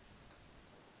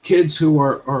kids who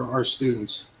are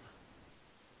students,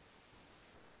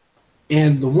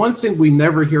 and the one thing we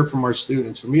never hear from our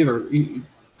students,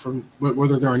 from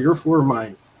whether they're on your floor or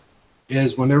mine,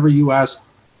 is whenever you ask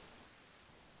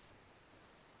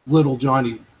little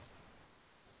Johnny,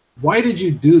 why did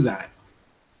you do that?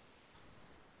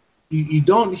 You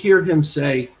don't hear him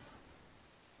say,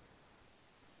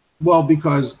 well,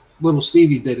 because little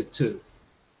Stevie did it too,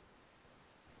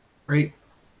 right?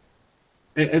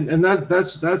 And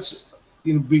that's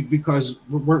you know, because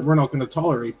we're not going to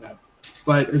tolerate that.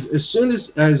 But as soon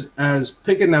as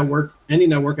pick a network, any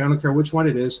network, I don't care which one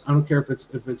it is, I don't care if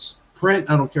it's print,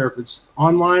 I don't care if it's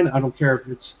online, I don't care if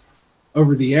it's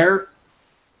over the air.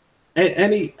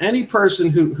 Any person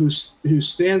who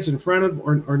stands in front of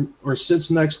or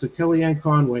sits next to Kellyanne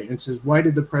Conway and says, why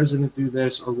did the president do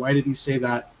this, or why did he say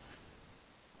that?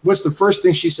 What's the first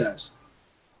thing she says?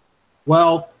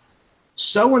 Well,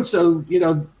 so and so, you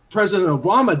know, President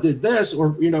Obama did this,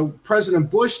 or, you know, President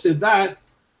Bush did that,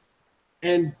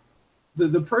 and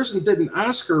the person didn't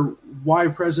ask her why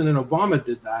President Obama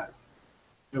did that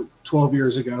 12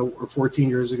 years ago or 14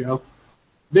 years ago.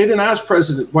 They didn't ask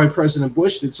why President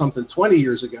Bush did something 20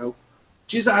 years ago.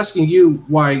 She's asking you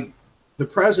why the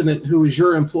president, who is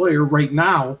your employer right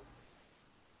now,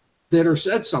 did or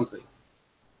said something.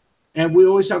 And we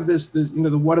always have this you know,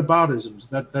 the whataboutisms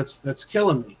that's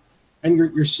killing me. And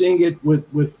you're seeing it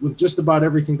with just about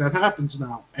everything that happens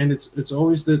now. And it's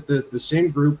always the same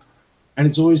group, and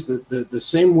it's always the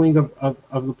same wing of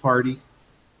the party.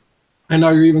 And now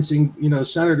you're even seeing, you know,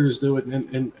 senators do it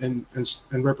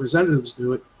and representatives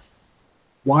do it.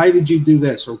 Why did you do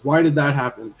this, or why did that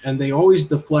happen? And they always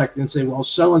deflect and say, well,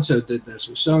 so and so did this,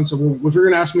 or so and so. Well, if you're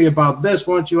going to ask me about this,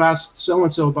 why don't you ask so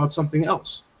and so about something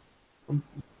else?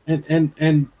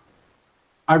 And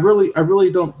I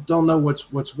really don't know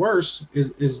what's worse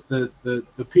is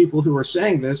the people who are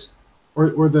saying this,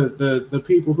 or the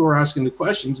people who are asking the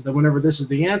questions, that whenever this is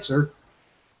the answer,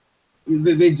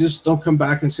 they just don't come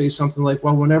back and say something like,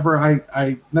 well, whenever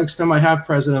I next time I have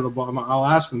President Obama, I'll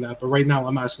ask him that, but right now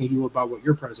I'm asking you about what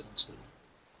your president's doing.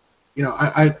 You know,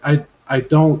 I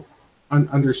don't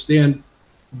understand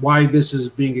why this is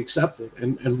being accepted,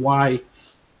 and why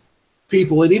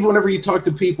people, and even whenever you talk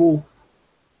to people,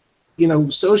 you know,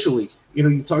 socially, you know,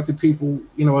 you talk to people,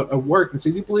 you know, at work and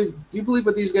say, do you believe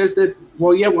what these guys did?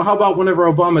 Well, yeah. Well, how about whenever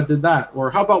Obama did that? Or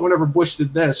how about whenever Bush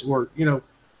did this? Or, you know,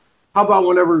 how about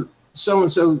whenever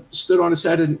so-and-so stood on his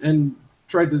head and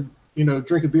tried to, you know,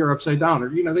 drink a beer upside down?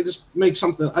 Or, you know, they just make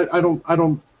something. I don't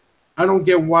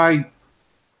get why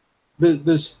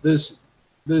this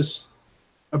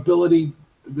ability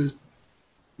this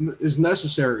is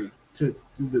necessary to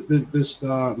this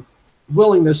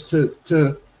willingness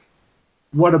to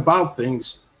what about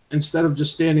things, instead of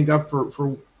just standing up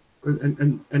for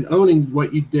and owning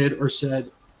what you did or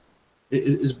said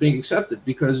is being accepted.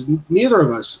 Because neither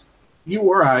of us, you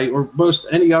or I, or most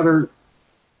any other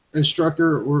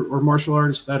instructor or martial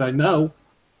artist that I know,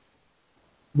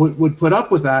 would put up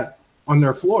with that on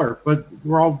their floor, but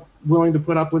we're all willing to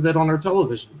put up with it on our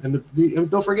television. And and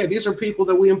don't forget, these are people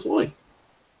that we employ.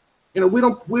 You know, we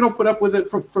don't put up with it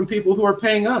from people who are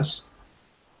paying us,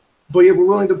 but yet we're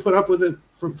willing to put up with it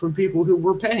from people who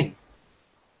we're paying.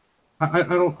 I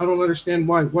don't understand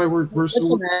why we're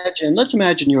so. Let's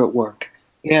imagine you're at work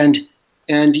and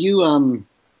you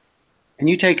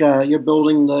take you're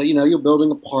building you're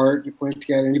building a part, you put it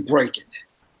together and you break it.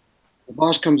 The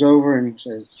boss comes over and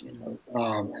says,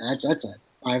 that's a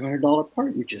 $500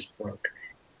 part you just broke.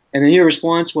 And then your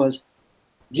response was,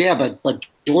 yeah, but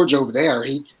George over there,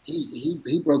 he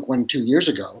broke one 2 years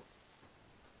ago.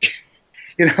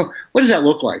 You know, what does that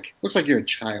look like? Looks like you're a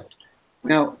child.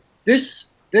 Now,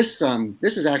 this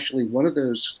is actually one of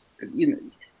those, you know,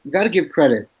 you got to give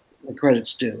credit where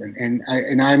credit's due. And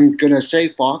I'm going to say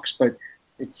Fox, but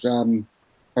it's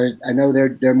I know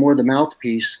they're more the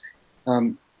mouthpiece.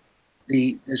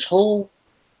 This whole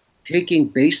taking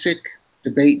basic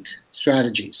debate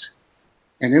strategies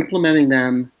and implementing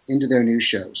them into their news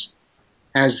shows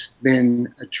has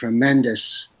been a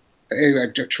tremendously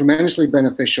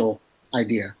beneficial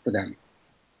idea for them.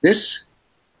 This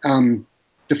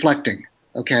deflecting,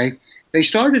 okay, they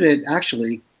started it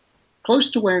actually close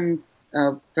to when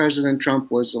President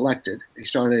Trump was elected.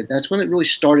 That's when it really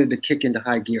started to kick into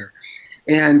high gear,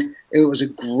 and it was a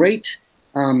great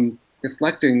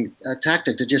deflecting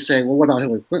tactic to just say, well, what about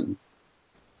Hillary Clinton?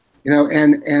 You know,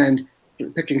 and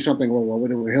picking something, well,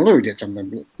 what Hillary did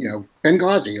something, you know,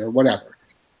 Benghazi or whatever,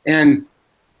 and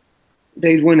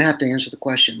they wouldn't have to answer the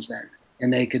questions then,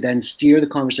 and they could then steer the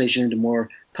conversation into more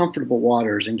comfortable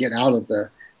waters and get out of the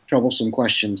troublesome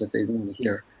questions that they didn't want to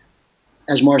hear.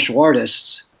 As martial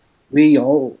artists,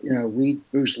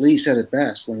 Bruce Lee said it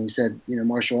best when he said, you know,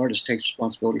 martial artist takes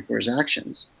responsibility for his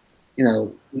actions. You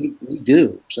know, we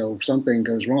do. So if something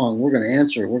goes wrong, we're going to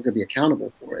answer. We're going to be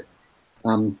accountable for it.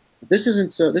 This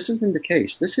isn't so. This isn't the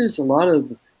case. This is a lot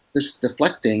of this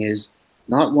deflecting is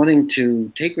not wanting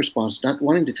to take response, not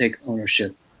wanting to take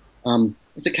ownership.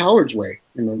 It's a coward's way,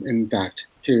 in fact,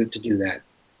 to do that.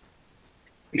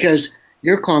 Because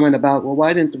your comment about, well,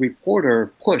 why didn't the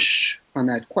reporter push on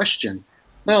that question?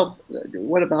 Well,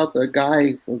 what about the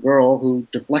guy or girl who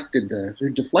deflected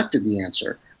the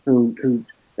answer? Who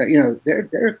you know,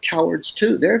 they're cowards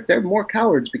too. They're more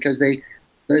cowards because they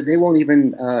won't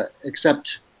even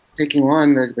accept taking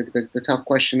on the tough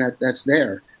question that's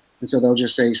there, and so they'll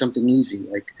just say something easy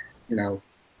like,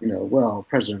 well,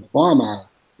 President Obama,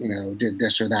 you know, did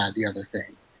this or that, the other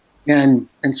thing, and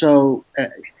so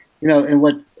you know, and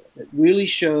what really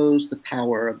shows the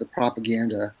power of the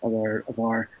propaganda of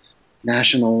our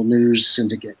national news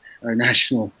syndicate, our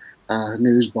national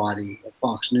news body of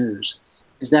Fox News,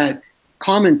 is that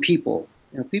common people,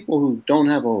 you know, people who don't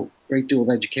have a great deal of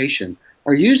education,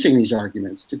 are using these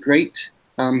arguments to great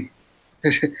to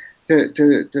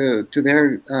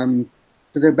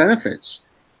their benefits.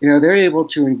 You know, they're able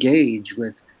to engage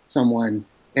with someone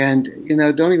and, you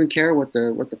know, don't even care what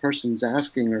the person's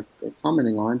asking or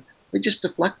commenting on. They just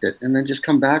deflect it and then just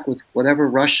come back with whatever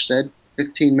Rush said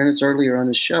 15 minutes earlier on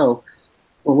his show.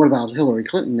 Well, what about Hillary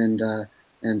Clinton and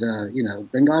you know,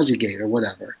 Benghazi Gate or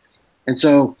whatever? And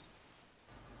so,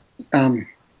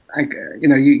 you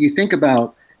know, you think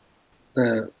about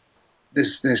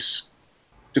this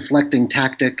deflecting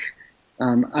tactic.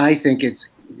 I think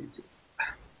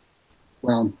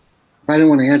well, if I didn't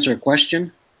want to answer a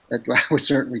question, I would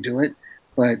certainly do it.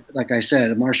 But like I said,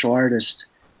 a martial artist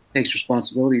takes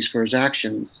responsibilities for his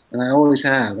actions, and I always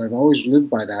have. I've always lived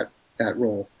by that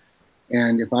role.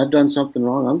 And if I've done something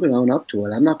wrong, I'm going to own up to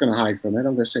it. I'm not going to hide from it.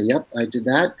 I'm going to say, yep, I did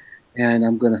that, and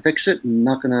I'm going to fix it, and I'm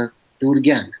not going to do it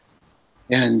again.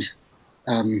 And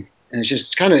it's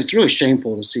just it's really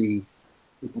shameful to see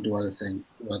people do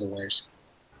other ways.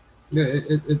 Yeah,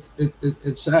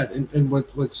 it's sad, and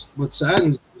what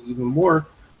saddens me even more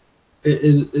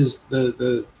is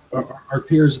the our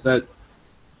peers that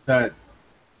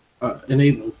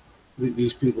enable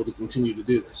these people to continue to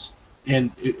do this.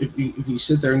 And if you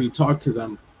sit there and you talk to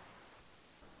them,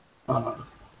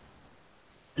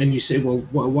 and you say, well,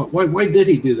 why did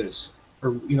he do this?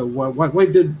 Or, why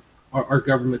did our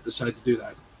government decide to do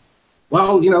that?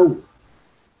 Well,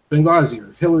 Benghazi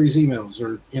or Hillary's emails,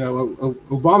 or,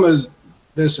 Obama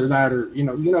this or that, or,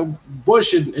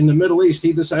 Bush in the Middle East,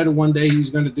 he decided one day he's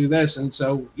going to do this. And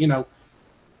so,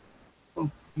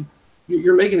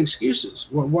 you're making excuses.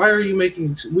 Well, why are you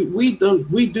making, we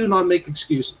do not make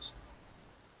excuses.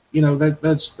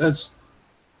 That's,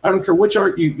 I don't care which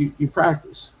art you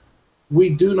practice. We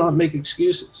do not make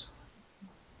excuses.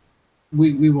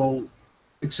 We will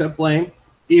accept blame,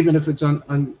 even if it's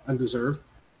undeserved,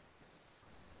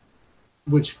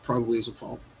 which probably is a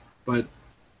fault. But,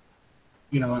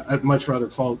 I'd much rather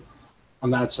fault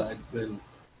on that side than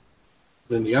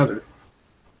the other.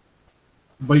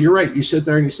 But you're right. You sit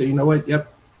there and you say, you know what?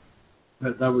 Yep,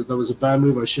 that was a bad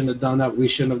move. I shouldn't have done that. We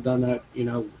shouldn't have done that.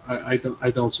 I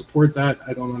don't support that.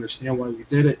 I don't understand why we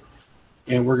did it,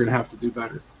 and we're going to have to do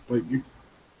better. But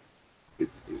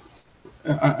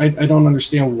I don't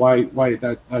understand why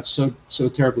that's so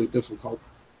terribly difficult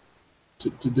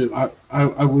to do.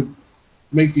 I would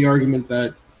make the argument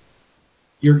that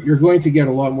you're going to get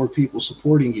a lot more people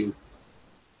supporting you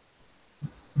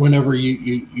whenever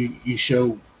you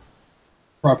show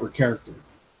proper character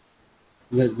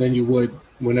than you would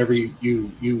whenever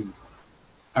you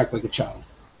act like a child.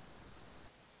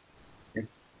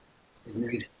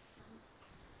 Agreed.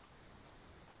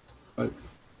 But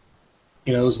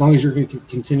as long as you're going to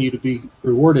continue to be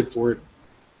rewarded for it,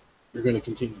 you're going to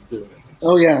continue to do it, I guess.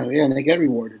 Oh yeah, and they get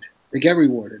rewarded.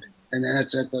 And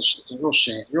that's a real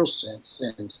shame,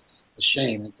 a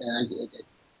shame.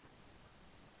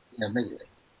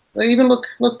 But even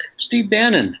look, Steve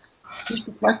Bannon, he's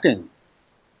reflecting.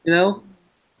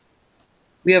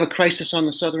 We have a crisis on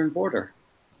the southern border.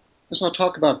 Let's not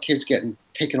talk about kids getting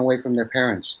taken away from their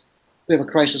parents. We have a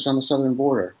crisis on the southern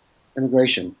border,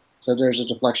 immigration. So there's a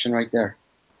deflection right there.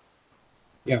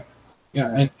 Yeah,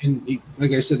 and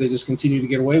like I said, they just continue to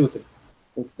get away with it.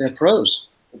 They're pros.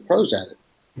 They're pros at it.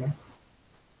 Yeah,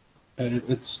 and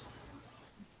it's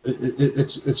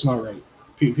not right.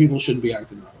 People shouldn't be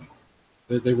acting that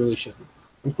way. They really shouldn't.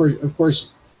 Of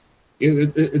course,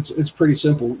 it's pretty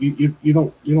simple. You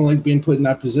don't like being put in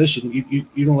that position.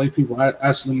 You don't like people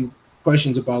asking you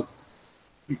questions about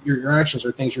your actions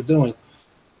or things you're doing.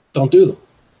 Don't do them.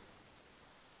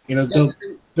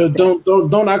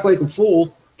 Don't act like a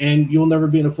fool, and you'll never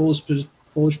be in a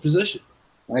foolish position.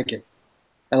 I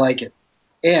like it.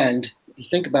 And if you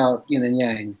think about yin and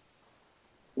yang,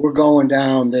 we're going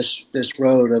down this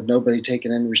road of nobody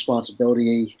taking any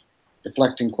responsibility,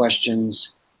 deflecting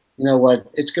questions. You know what?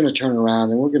 It's going to turn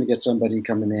around, and we're going to get somebody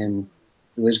coming in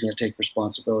who is going to take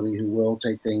responsibility, who will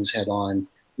take things head on,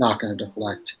 not going to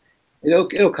deflect.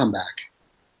 It'll come back.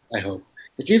 I hope.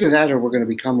 It's either that or we're going to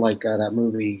become like that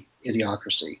movie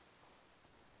Idiocracy.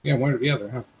 Yeah, one or the other,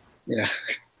 huh? Yeah.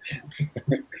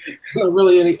 It's not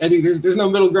really any there's no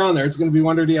middle ground there. It's going to be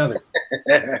one or the other.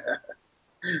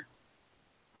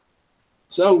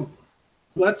 So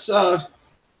let's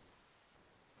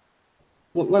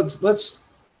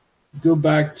go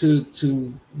back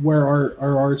to where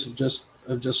our arts have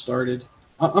just started.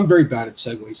 I'm very bad at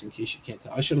segues, in case you can't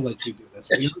tell. I should have let you do this.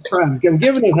 But I'm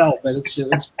giving it help, but it's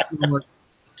work.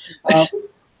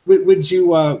 Would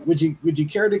you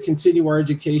care to continue our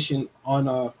education on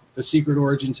the secret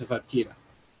origins of Hapkido?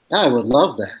 I would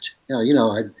love that. I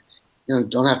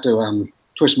don't have to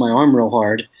twist my arm real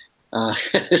hard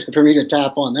for me to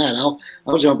tap on that.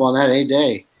 I'll jump on that any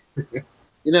day.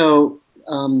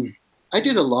 I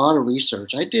did a lot of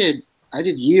research. I did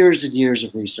years and years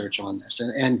of research on this,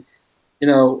 and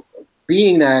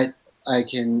being that I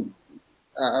can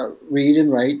read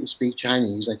and write and speak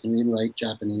Chinese, I can read and write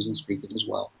Japanese and speak it as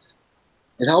well.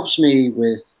 It helps me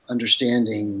with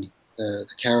understanding the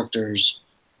characters.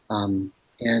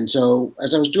 And so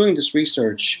as I was doing this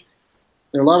research,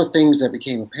 there are a lot of things that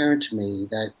became apparent to me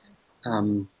that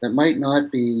might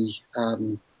not be,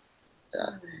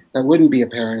 that wouldn't be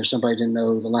apparent if somebody didn't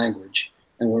know the language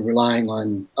and were relying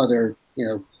on other,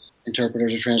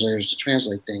 interpreters or translators to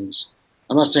translate things.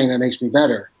 I'm not saying that makes me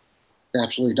better. It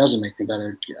absolutely doesn't make me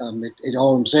better.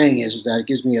 All I'm saying is that it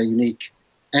gives me a unique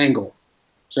angle.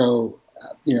 So,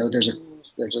 there's a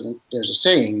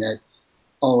saying that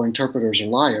all interpreters are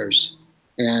liars.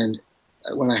 And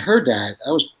when I heard that,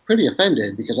 I was pretty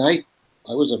offended because I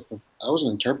was an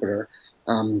interpreter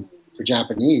for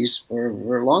Japanese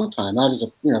for a long time. Not as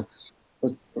a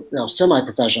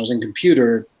semi-professional. I was in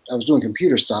computer I was doing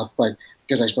computer stuff, but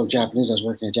because I spoke Japanese, I was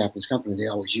working at a Japanese company. They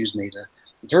always used me to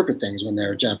interpret things when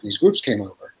their Japanese groups came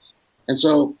over. And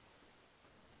so,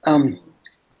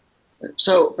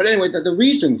 but anyway, the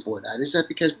reason for that is that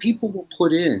because people will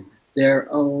put in their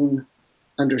own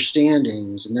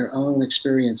understandings and their own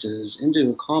experiences into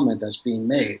a comment that's being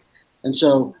made. And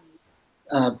so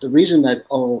the reason that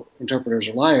all interpreters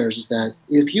are liars is that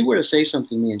if you were to say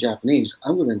something to me in Japanese,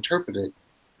 I'm going to interpret it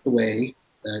the way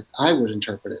that I would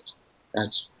interpret it.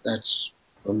 That's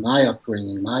from my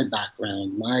upbringing, my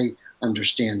background, my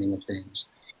understanding of things.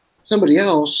 Somebody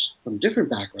else from a different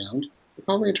background would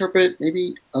probably interpret it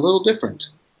maybe a little different.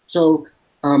 So,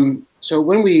 so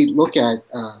when we look at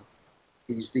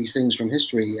these things from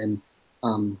history and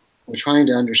we're trying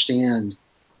to understand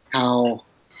how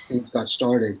things got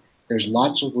started, there's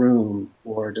lots of room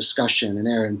for discussion and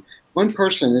error. And one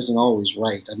person isn't always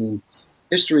right. I mean,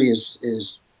 history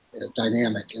is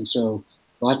dynamic, and so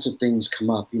lots of things come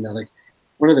up. You know, like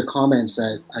one of the comments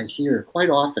that I hear quite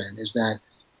often is that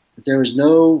there is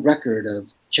no record of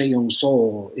Choi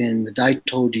in the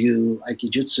Daito-ryu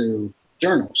Aikijutsu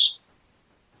journals,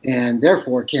 and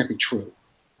therefore it can't be true.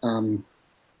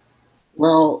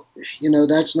 Well, you know,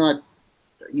 that's not,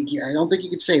 I don't think you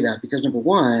could say that because number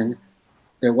one,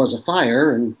 there was a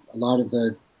fire and a lot of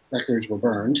the records were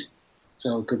burned.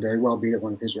 So it could very well be that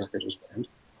one of his records was burned.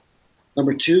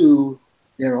 Number two,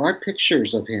 there are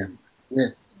pictures of him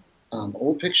with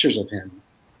old pictures of him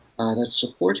that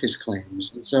support his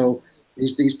claims. And so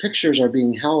these pictures are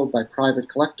being held by private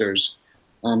collectors,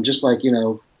 just like, you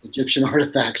know, Egyptian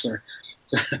artifacts are,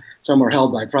 some are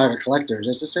held by private collectors.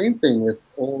 It's the same thing with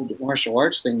old martial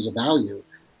arts things of value.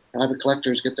 Private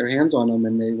collectors get their hands on them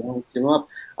and they won't give them up.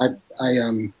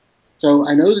 So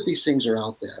I know that these things are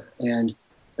out there, and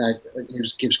that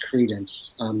gives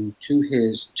credence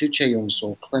to Choi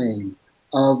Yong-sul claim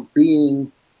of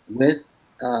being with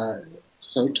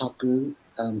Sokaku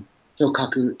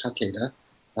Takeda,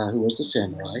 who was the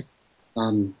samurai,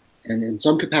 and in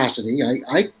some capacity,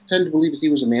 I tend to believe that he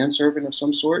was a manservant of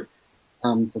some sort,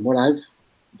 from what I've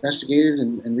investigated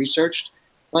and researched,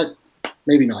 but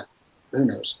maybe not. Who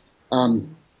knows?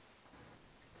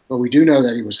 But we do know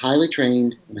that he was highly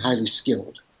trained and highly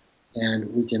skilled.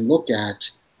 And we can look at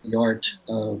the art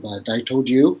of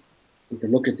Daito-ryu. We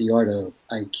can look at the art of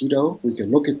Aikido. We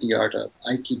can look at the art of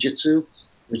Aikijitsu,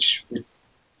 which, you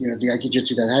know, the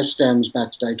Aikijitsu that has stems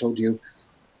back to Daito-ryu.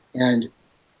 And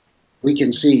we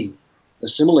can see the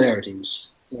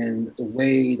similarities in the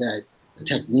way that the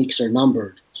techniques are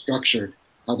numbered, structured,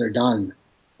 how they're done.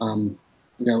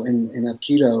 You know, in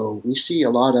Hapkido, we see a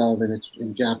lot of, and it's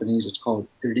in Japanese, it's called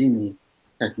urimi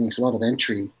techniques, a lot of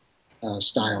entry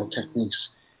style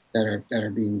techniques that are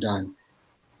being done.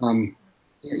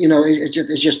 You know,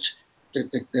 it's just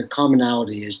the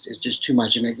commonality is just too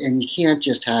much, and you can't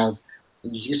just have,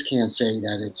 you just can't say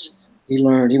that he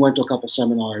went to a couple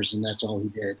seminars and that's all he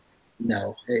did.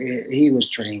 No, he was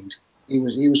trained. He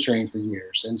was trained for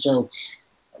years, and so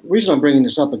the reason I'm bringing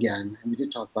this up again, and we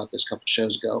did talk about this a couple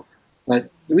shows ago.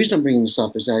 But the reason I'm bringing this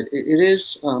up is that it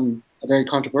is a very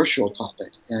controversial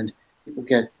topic, and people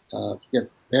get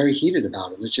very heated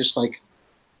about it. It's just like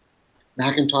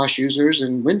Macintosh users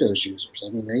and Windows users. I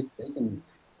mean, they can,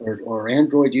 or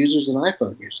Android users and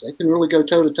iPhone users. They can really go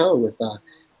toe to toe with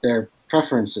their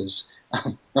preferences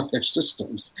of their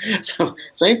systems. So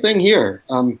same thing here.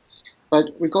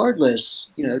 But regardless,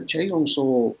 you know, Choi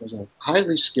Yong-sul was a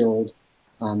highly skilled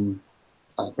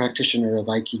practitioner of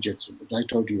Aikijitsu,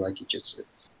 Daito-ryu Aikijitsu.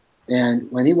 And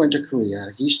when he went to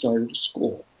Korea, he started a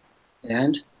school.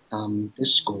 And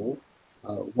this school,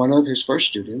 one of his first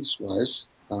students was,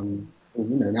 who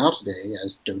we know now today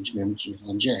as Dojin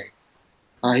Jihan-jae.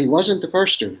 He wasn't the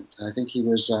first student. I think he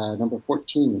was number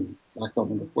 14, black belt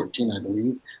number 14, I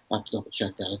believe. I have to double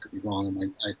check that. I could be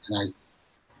wrong.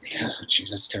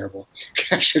 Geez, that's terrible.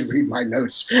 I should read my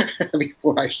notes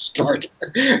before I start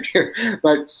here.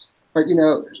 But you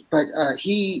know,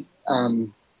 he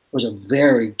was a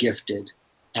very gifted,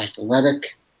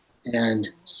 athletic, and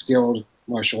skilled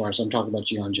martial artist. I'm talking about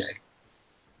Jihan-jae.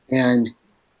 And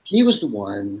he was the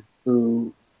one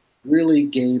who really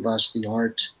gave us the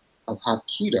art of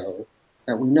Hapkido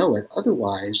that we know it.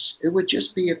 Otherwise, it would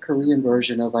just be a Korean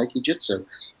version of Aikijitsu.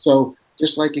 So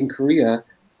just like in Korea,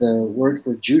 the word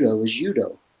for judo is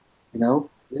yudo. You know,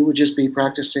 we would just be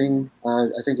practicing,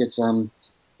 I think it's, you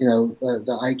know,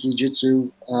 the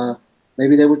Aikijitsu,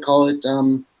 maybe they would call it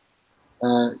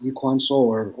Yukwan So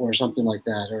or something like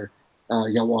that, or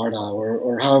Yawara,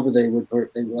 or however they would,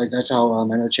 like that's how I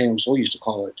know Choi Yong-sul used to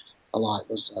call it a lot,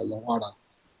 was Yawara.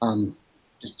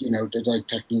 Just, you know, like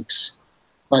techniques.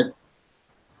 But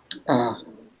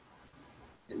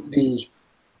the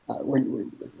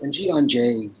when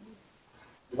Ji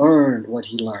learned what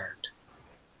he learned,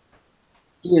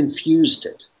 he infused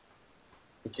it.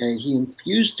 Okay, he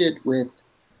infused it with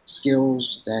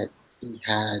skills that he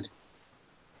had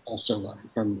also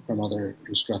learned from other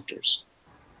instructors.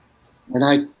 When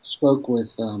I spoke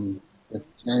and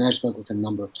I spoke with him a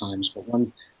number of times, but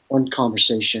one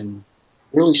conversation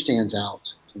really stands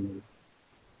out to me,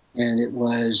 and it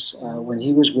was when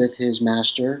he was with his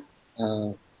master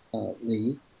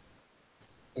Lee,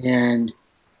 and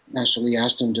Master Lee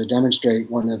asked him to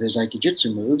demonstrate one of his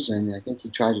aikijitsu moves, and I think he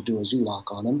tried to do a Z-lock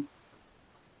on him,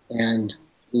 and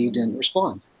Lee didn't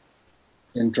respond,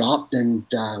 and dropped, and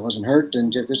wasn't hurt,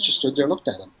 and just stood there, looked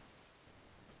at him.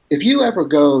 If you ever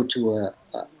go to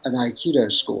an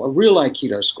Aikido school, a real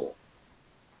Aikido school,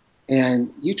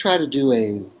 and you try to do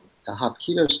a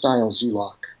Hapkido style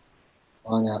Z-lock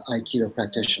on an Aikido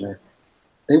practitioner,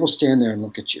 they will stand there and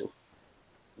look at you,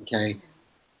 okay?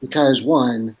 Because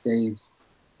one,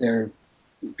 they're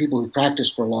people who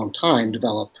practice for a long time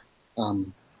develop,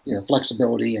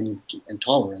 flexibility and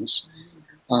tolerance.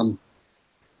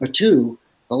 But two,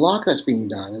 the lock that's being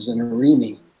done is an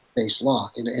Arimi-based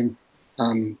lock, and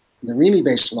the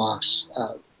Rimi-based locks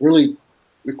really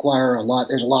require a lot.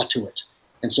 There's a lot to it,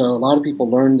 and so a lot of people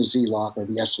learn the Z-lock or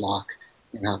the S-lock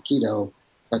in Hapkido,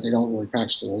 but they don't really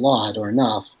practice it a lot or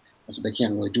enough, and so they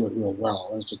can't really do it real well.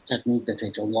 And it's a technique that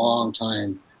takes a long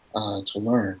time to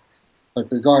learn. But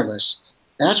regardless,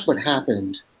 that's what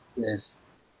happened with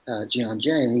Jian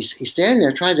Jie, and he's standing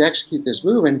there trying to execute this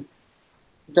move, and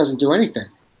it doesn't do anything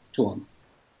to him.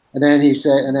 And then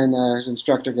his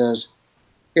instructor goes,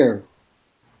 "Here,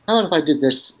 how about if I did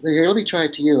this? Here, let me try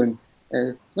it to you, and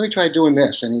let me try doing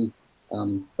this." And he,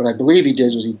 what I believe he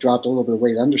did was he dropped a little bit of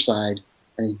weight underside,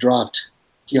 and he dropped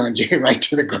Jian Jie right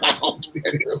to the ground.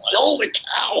 Like, holy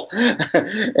cow!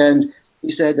 And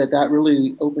he said that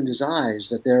really opened his eyes,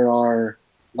 that there are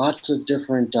lots of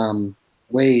different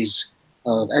ways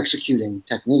of executing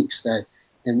techniques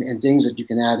and things that you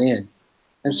can add in.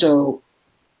 And so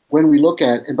when we look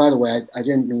at, and by the way, I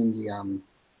didn't mean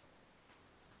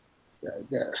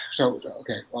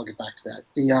okay, I'll get back to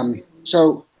that.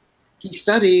 So he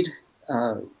studied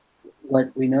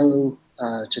what we know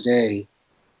today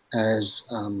as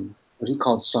what he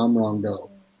called Samrong Do,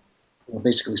 or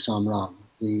basically Samrang,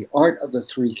 the art of the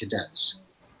three cadets,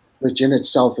 which in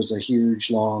itself is a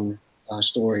huge, long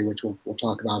story, which we'll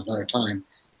talk about another time.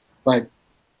 But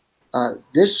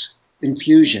this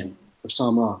infusion of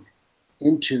Samrang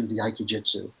into the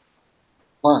Aikijitsu,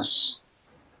 plus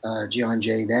Jian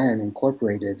Jie then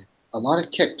incorporated a lot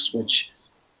of kicks, which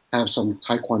have some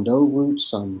Taekwondo roots,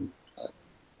 some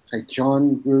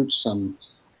Taekyon roots, some,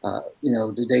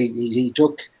 he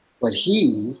took what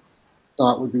he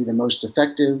thought would be the most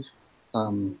effective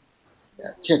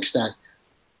kicks that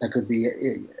could be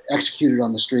executed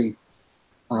on the street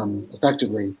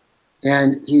effectively,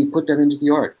 and he put them into the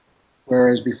art.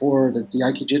 Whereas before, the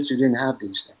Aikijitsu didn't have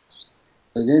these things.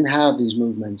 They didn't have these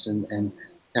movements and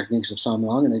techniques of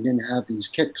Samrang, and they didn't have these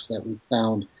kicks that we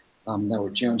found that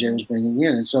what Jian Jie was bringing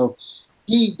in. And so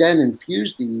he then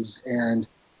infused these and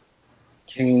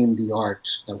came the art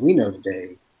that we know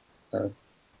today of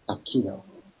Hapkido.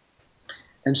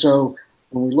 And so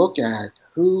when we look at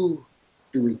who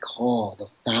do we call the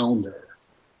founder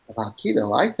of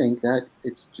Hapkido, I think that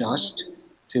it's just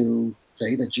to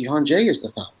say that Jian Jie is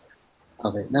the founder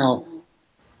of it. Now,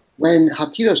 when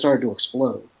Hapkido started to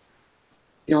explode,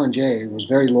 Jian Jie was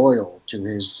very loyal to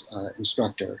his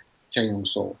instructor, Che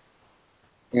Yong-sol.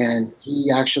 And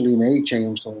he actually made Che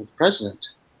Yong-sol the president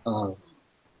of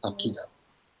Hapkido,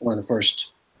 one of the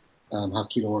first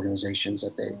Hapkido organizations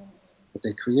that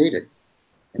they created.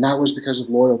 And that was because of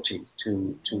loyalty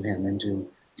to him and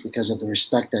because of the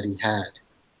respect that he had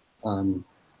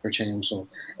for Che Yong-sol.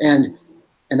 And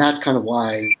that's kind of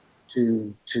why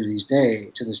to this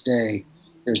day,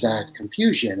 there's that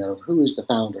confusion of who is the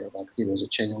founder of Hapkido. Is it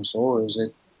Che Yong-sol or is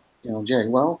it Jian Jie?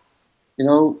 Well,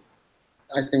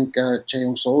 I think Che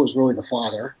Yong-sol is really the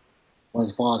father, one of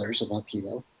the fathers of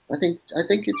Hapkido. I think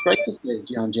it's right to say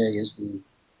Jian Jie is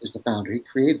the founder. He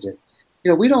created it.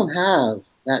 We don't have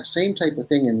that same type of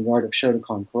thing in the art of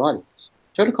Shotokan karate.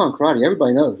 Shotokan karate,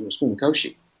 everybody knows it was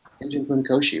Funakoshi, Kenjin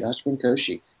Funakoshi, Master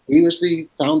Funakoshi. He was the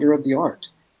founder of the art.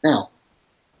 Now,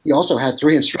 he also had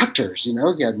three instructors. He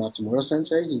had Matsumoto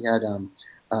Sensei, he had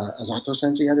Azato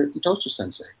Sensei, he had Itosu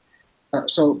Sensei.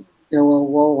 So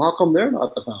well, how come they're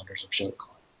not the founders of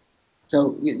Shotokan?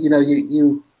 So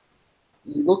you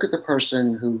look at the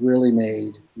person who really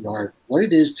made the art what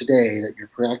it is today that you're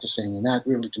practicing, and that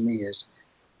really to me is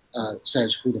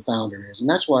says who the founder is, and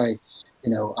that's why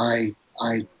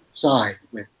I side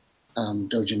with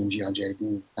Dojin and Jianjie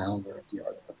being the founder of the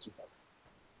art of Hapkido.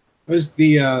 Was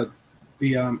the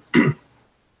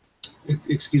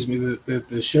excuse me, the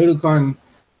Shotokan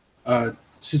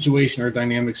situation or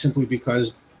dynamic simply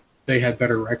because they had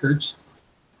better records?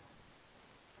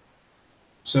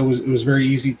 So it was very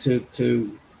easy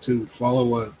to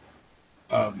follow a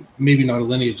maybe not a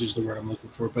lineage is the word I'm looking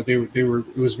for, but they were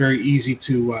it was very easy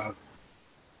to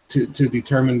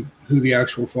determine who the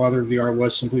actual father of the art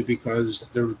was simply because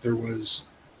there was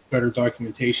better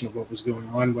documentation of what was going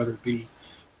on, whether it be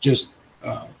just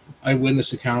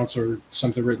eyewitness accounts or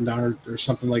something written down or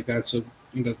something like that. So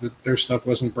their stuff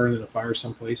wasn't burned in a fire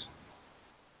someplace.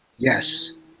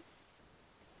 Yes.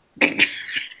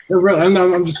 Really,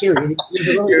 I'm just serious.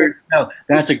 Really no,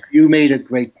 you made a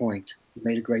great point. You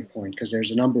made a great point because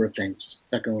there's a number of things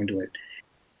that go into it.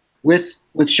 With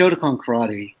Shotokan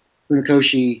karate,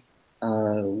 Funakoshi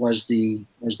was the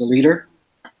leader,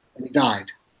 and he died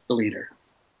the leader.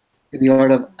 In the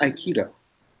art of Aikido,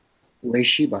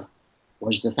 Ueshiba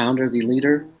was the founder, the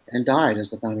leader, and died as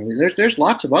the founder. There's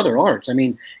lots of other arts. I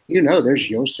mean, there's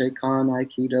Yoseikan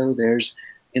Aikido. There's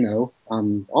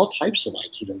all types of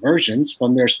Aikido versions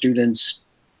from their students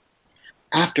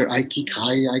after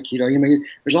Aikikai Aikido.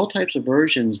 There's all types of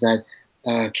versions that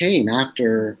came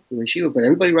after Ueshiba, but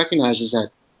everybody recognizes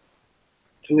that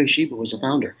Ueshiba was the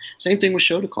founder. Same thing with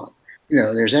Shotokan.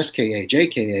 There's SKA,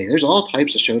 JKA. There's all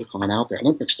types of Shotokan out there,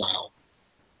 Olympic style,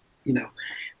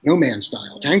 no man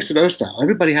style, Tang Sado style.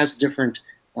 Everybody has a different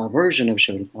version of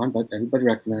Shotokan, but everybody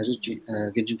recognizes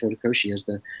Ginjin Funakoshi as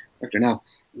the director. Now,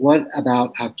 what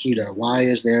about Hapkido? Why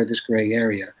is there this gray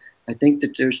area? I think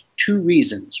that there's two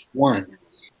reasons. One,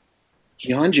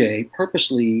 Jianjie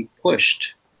purposely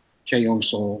pushed Che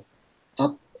Yong-sol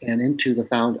up into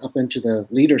the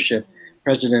leadership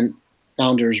president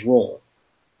founder's role.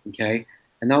 Okay,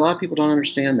 and now a lot of people don't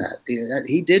understand that.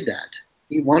 He did that.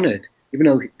 He wanted, even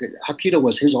though Hapkido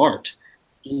was his art,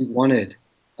 he wanted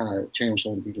Che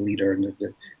Yong-sol to be the leader. And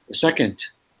the second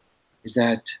is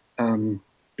that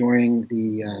during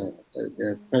the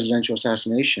presidential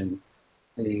assassination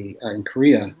in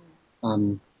Korea,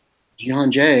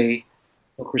 Jianjie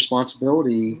took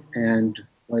responsibility and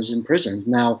was imprisoned.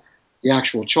 Now, the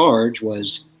actual charge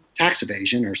was tax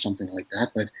evasion or something like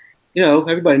that, but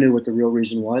everybody knew what the real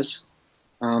reason was,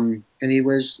 and it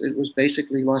was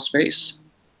basically lost face,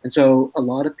 and so a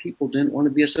lot of people didn't want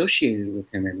to be associated with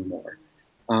him anymore.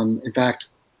 In fact,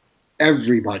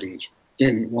 everybody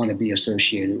didn't want to be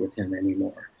associated with him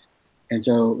anymore, and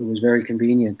so it was very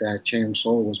convenient that Che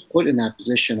Yong-sol was put in that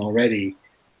position already,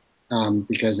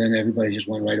 because then everybody just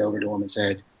went right over to him and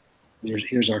said,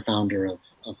 "Here's our founder of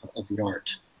the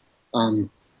art."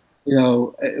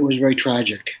 It was very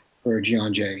tragic for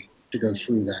Jianjie to go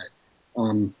through that.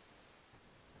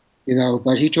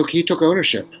 But he took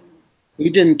ownership. He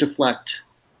didn't deflect.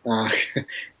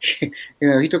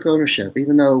 He took ownership,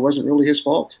 even though it wasn't really his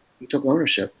fault. He took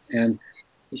ownership, and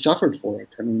he suffered for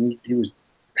it. I mean, he was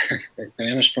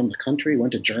banished from the country,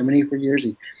 went to Germany for years.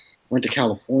 He went to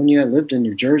California, lived in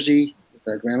New Jersey with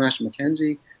Grandmaster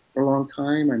Mackenzie for a long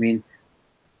time. I mean,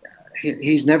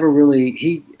 he's never really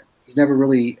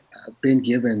been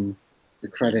given the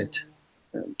credit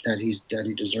that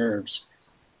he deserves.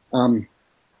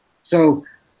 So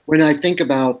when I think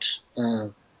about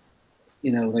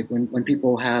like when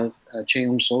people have Che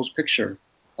Yong-sol's picture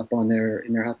up in their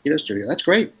Hapkido studio, that's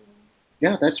great.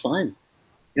 Yeah, that's fine.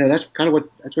 That's what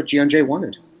Jianjie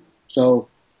wanted. So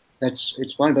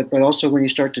it's fine. But also when you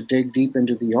start to dig deep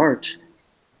into the art,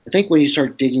 I think when you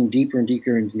start digging deeper and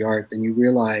deeper into the art, then you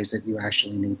realize that you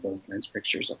actually need both men's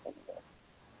pictures up on the wall.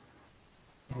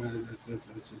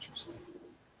 That's interesting.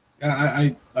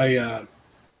 I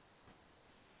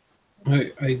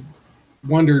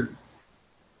wondered,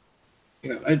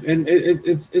 and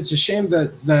it's a shame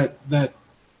that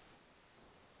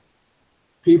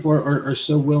people are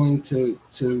so willing to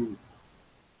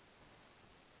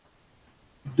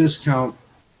discount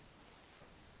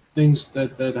things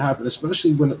that happen,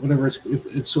 especially whenever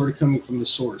it's sort of coming from the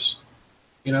source,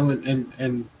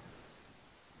 and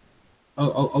a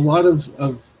lot of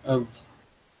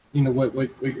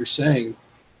what you're saying,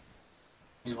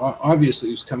 obviously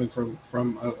it's coming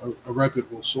from a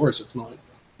reputable source, if not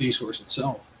the source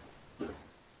itself.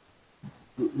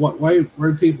 Why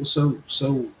are people so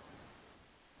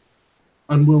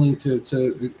unwilling to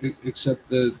accept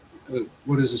the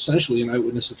what is essentially an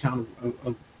eyewitness account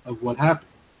of what happened?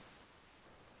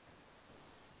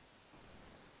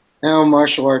 Now,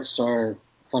 martial arts are a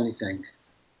funny thing.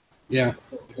 Yeah,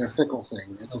 they're a fickle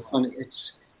thing.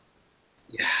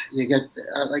 You get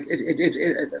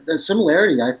the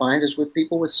similarity I find is with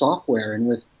people with software and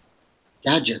with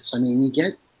gadgets. I mean, you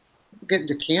get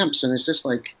into camps, and it's just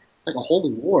like a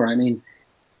holy war. I mean,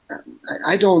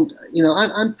 I don't,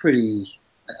 I'm pretty.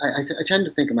 I tend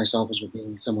to think of myself as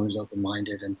being someone who's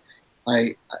open-minded, and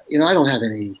I don't have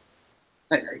any.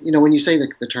 When you say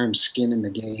the term "skin in the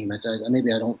game,"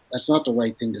 maybe I don't. That's not the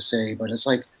right thing to say, but it's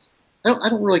like I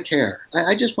don't really care.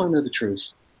 I just want to know the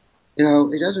truth.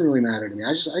 It doesn't really matter to me.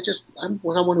 I'm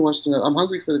someone who wants to know. I'm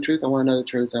hungry for the truth. I want to know the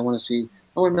truth. I want to see.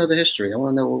 I want to know the history. I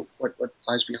want to know what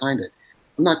lies behind it.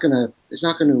 I'm not gonna. It's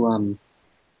not going to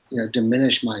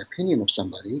diminish my opinion of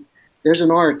somebody. There's an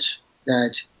art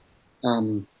that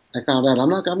I found out. I'm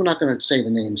not going to say the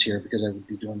names here because I would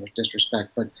be doing with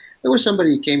disrespect. But there was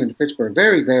somebody who came into Pittsburgh,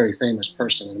 very very famous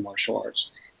person in martial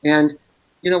arts, and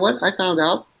you know what? I found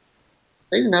out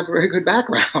they didn't have a very good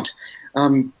background.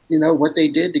 What they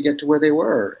did to get to where they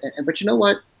were. But you know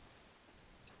what?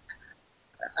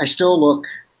 I still look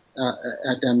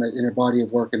at them in their body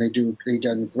of work, and they've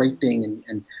done a great thing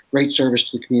and great service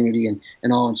to the community and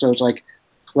all. And so it's like,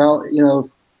 well,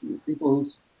 people who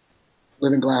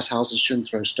live in glass houses shouldn't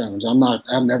throw stones. I'm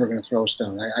never going to throw a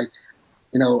stone. I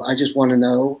just want to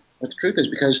know what the truth is,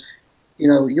 because,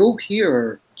 you'll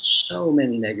hear so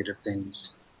many negative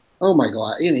things. Oh my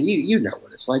God, you know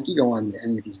what it's like. You go on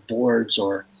any of these boards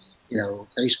or,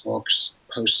 Facebook's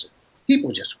posts,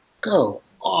 people just go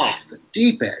off the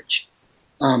deep edge,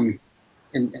 and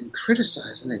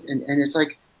criticize, and it's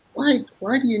like, why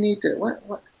do you need to,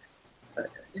 what,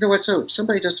 so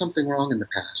somebody does something wrong in the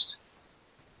past.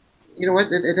 You know what,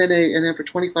 and then for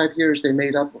 25 years they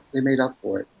made up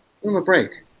for it. Give them a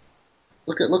break.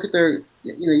 Look at their,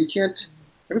 you can't,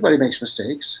 everybody makes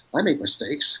mistakes. I make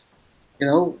mistakes.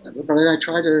 But I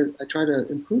try to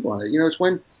improve on it. It's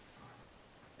when,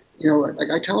 like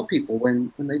I tell people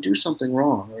when they do something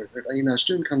wrong, or a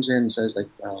student comes in and says, like,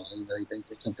 well, they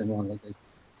did something wrong, like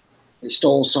they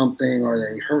stole something or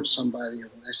they hurt somebody.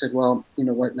 And I said, well, you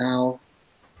know what? Now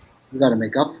you got to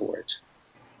make up for it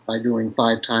by doing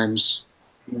 5 times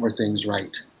more things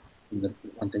right than the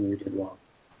one thing you did wrong.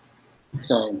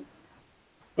 So,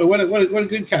 but what a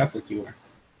good Catholic you are.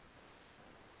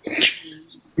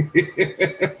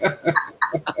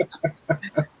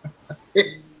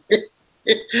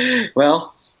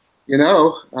 Well,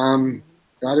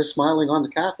 God is smiling on the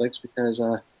Catholics because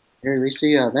here we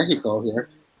see Mexico here.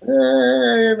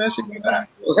 Hey, Mexico back.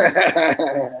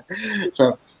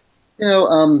 So,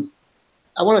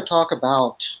 I want to talk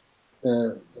about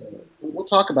we'll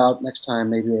talk about next time,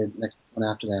 maybe, or next one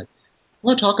after that. I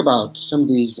want to talk about some of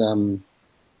these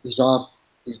other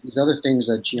things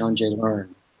that Choi and Ji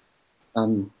learned.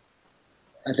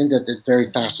 I think that it's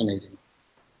very fascinating.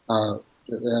 The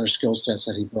other skill sets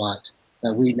that he brought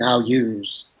that we now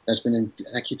use. That's been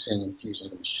I keep saying infused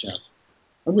like I'm a chef.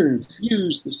 I'm going to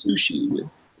infuse the sushi with.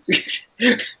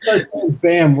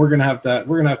 Bam! We're gonna have to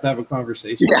have a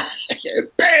conversation. Yeah,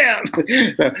 bam.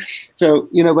 So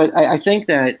but I think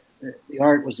that the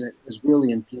art was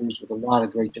really infused with a lot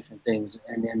of great different things,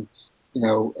 and then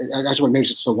that's what makes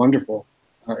it so wonderful.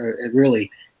 It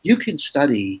really, you can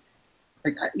study,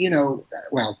 like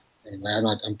well,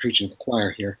 anyway, I'm preaching to the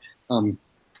choir here.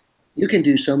 You can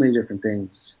do so many different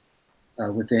things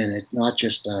within. It's not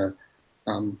just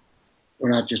we're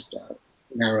not just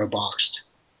narrow boxed.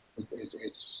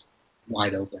 It's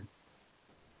wide open.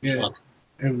 Yeah,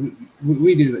 and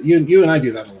we do that. You and I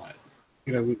do that a lot.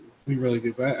 We really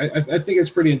do. But I think it's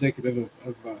pretty indicative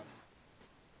of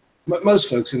most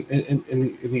folks in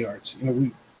the arts.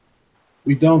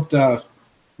 We don't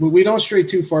stray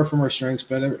too far from our strengths,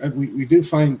 but we do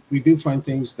find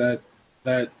things that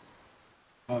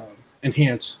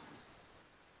enhance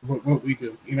what we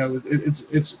do.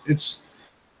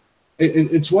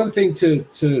 It's one thing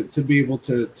to be able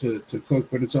to cook,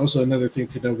 but it's also another thing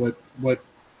to know what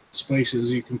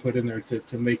spices you can put in there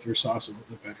to make your sauce a little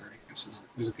bit better. I guess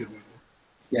is a good way to.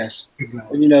 Yes, and,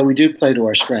 we do play to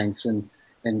our strengths and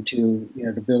to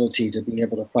the ability to be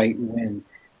able to fight and win,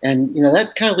 and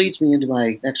that kind of leads me into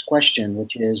my next question,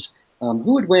 which is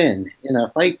who would win in a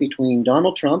fight between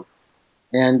Donald Trump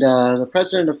and the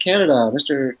President of Canada,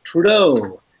 Mr.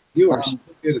 Trudeau? You are so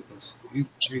good at this. You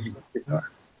are.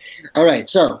 All right,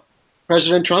 so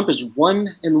President Trump is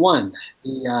 1-1.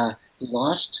 He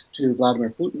lost to Vladimir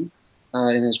Putin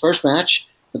in his first match,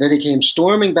 but then he came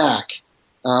storming back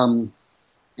and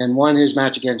won his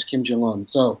match against Kim Jong-un.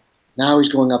 So now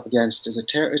he's going up against,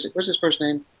 what's his first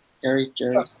name? Jerry?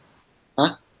 Justin.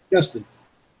 Huh? Justin.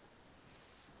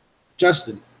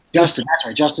 That's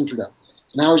right, Justin Trudeau.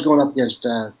 So now he's going up against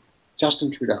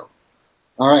Justin Trudeau.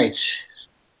 All right,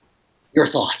 your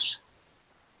thoughts?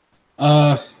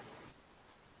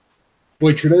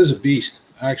 Boy, Trudeau's a beast.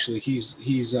 Actually,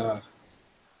 he's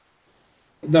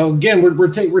Though again,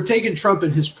 we're taking Trump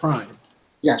in his prime.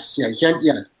 Yes, yeah, you can't,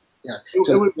 yeah, yeah.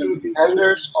 So It the would be,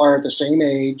 competitors are the same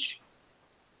age.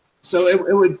 so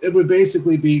it would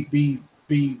basically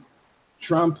be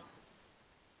Trump,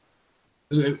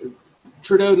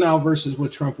 Trudeau now versus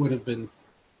what Trump would have been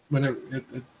whenever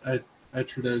at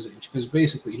Trudeau's age, because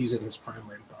basically he's in his prime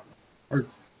right about now, or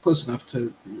close enough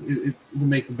to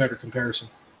make the better comparison.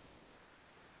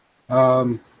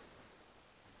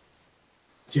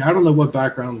 See, I don't know what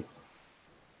background.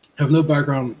 I have no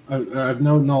background. I have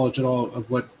no knowledge at all of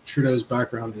what Trudeau's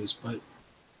background is, but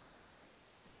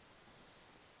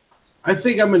I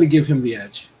think I'm going to give him the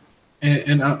edge,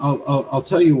 and I'll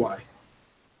tell you why.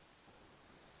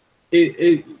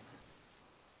 The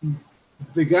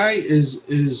guy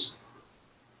is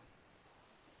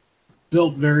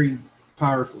built very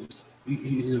powerfully.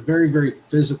 He's a very, very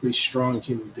physically strong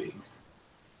human being.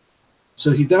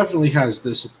 So he definitely has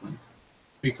discipline,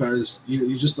 because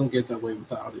you just don't get that way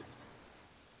without it.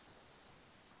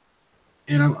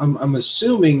 And I'm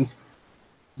assuming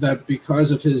that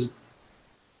because of his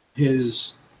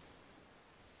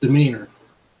demeanor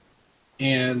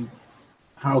and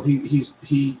how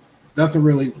he nothing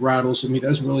really rattles him. He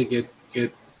doesn't really get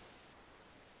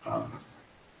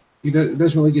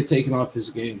doesn't really get taken off his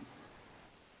game.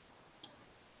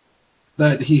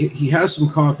 That he has some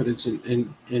confidence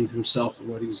in himself and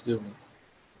what he's doing.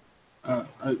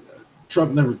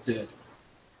 Trump never did.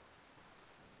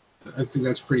 I think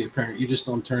that's pretty apparent. You just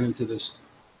don't turn into this.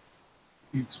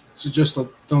 So just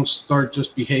don't start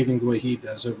just behaving the way he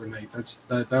does overnight. That's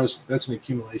an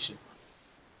accumulation.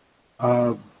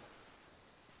 I'll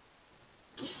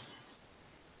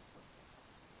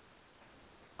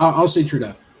say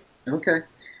Trudeau. Okay.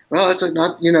 Well, it's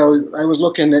not, I was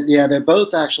looking at, yeah, they're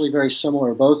both actually very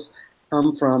similar. Both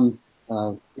come from,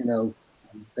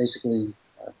 basically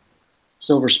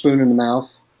silver spoon in the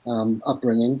mouth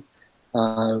upbringing.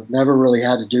 Never really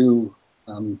had to do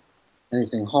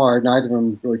anything hard. Neither of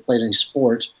them really played any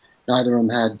sport. Neither of them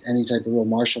had any type of real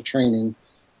martial training.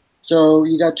 So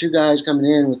you got two guys coming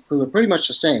in with who are pretty much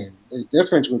the same. The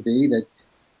difference would be that,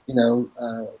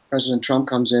 President Trump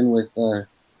comes in with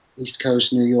East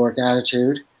Coast New York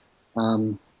attitude,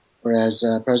 whereas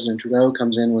President Trudeau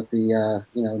comes in with the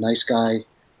nice guy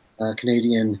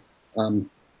Canadian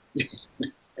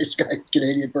nice guy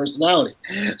Canadian personality.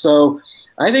 So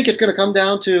I think it's going to come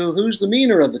down to who's the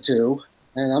meaner of the two,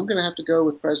 and I'm going to have to go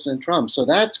with President Trump. So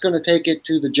that's going to take it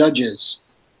to the judges'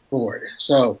 board.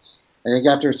 So I think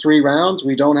after 3 rounds,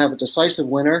 we don't have a decisive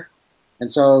winner. And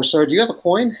so, sir, do you have a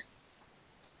coin?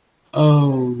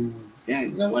 Oh, yeah,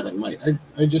 you know what? I might.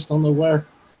 I just don't know where.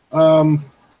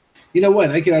 You know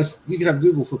what? I could ask. You could have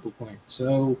Google flip a coin.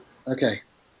 So okay,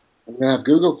 I'm gonna have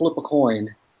Google flip a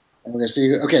coin, and we're gonna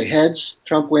see. Okay, heads,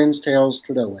 Trump wins. Tails,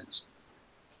 Trudeau wins.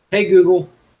 Hey Google,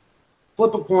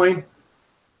 flip a coin.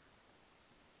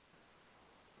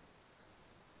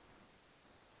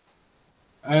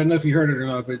 I don't know if you heard it or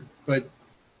not, but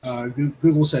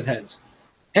Google said heads.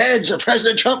 Heads,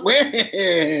 President Trump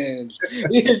wins.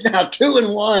 He is now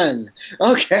 2-1.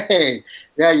 Okay.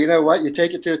 Yeah, you know what? You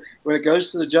take it to, when it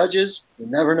goes to the judges, you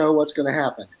never know what's going to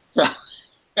happen. So.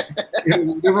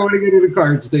 You never want to get into the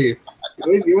cards, do you?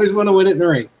 You always want to win it in the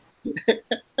ring.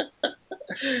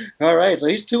 All right. So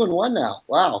he's 2-1 now.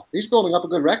 Wow. He's building up a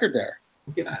good record there.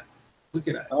 Look at that. Look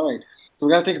at that. All right. So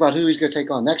we got to think about who he's going to take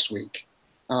on next week.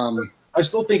 I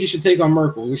still think he should take on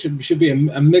Merkel. We should be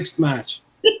a mixed match.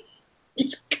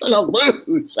 He's gonna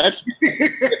lose. That's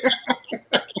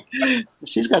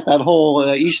she's got that whole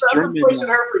East German. I've been pushing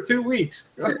her for 2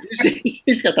 weeks.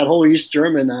 He's got that whole East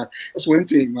German swim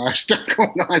team stuff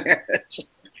going on there.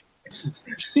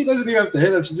 She doesn't even have to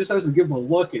hit him. She just has to give him a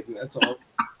look, and that's all.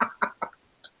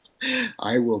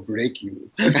 I will break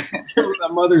you. Give her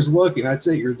that mother's look, and that's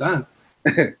it. You're done.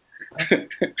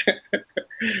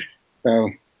 So,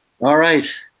 all right.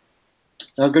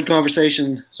 Good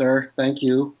conversation, sir. Thank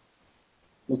you.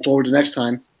 Look forward to next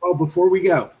time. Oh, before we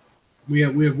go, we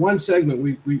have one segment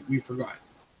we forgot,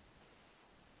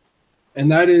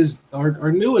 and that is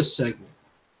our newest segment,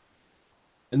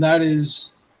 and that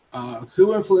is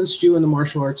who influenced you in the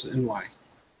martial arts and why.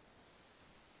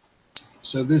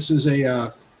 So this is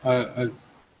a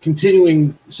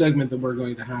continuing segment that we're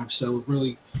going to have. So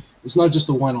really, it's not just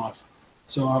a one-off.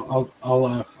 So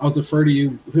I'll defer to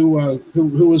you. Who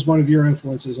was one of your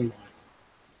influences and why?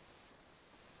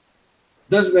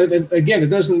 It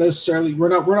doesn't necessarily. We're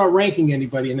not ranking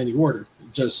anybody in any order.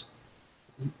 Just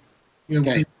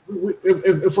okay.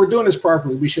 If we're doing this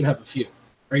properly, we should have a few,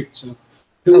 right? So,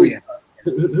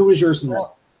 who was yours and why?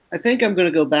 I think I'm going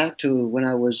to go back to when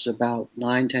I was about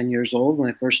 9-10 years old when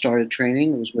I first started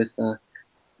training. It was with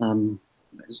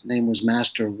His name was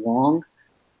Master Wong,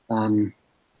 Kung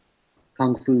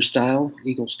Fu style,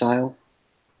 Eagle style.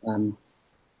 And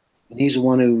he's the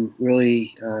one who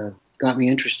really got me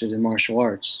interested in martial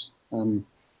arts.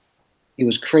 He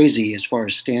was crazy as far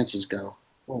as stances go.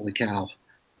 Holy cow.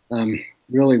 Um,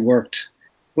 really worked,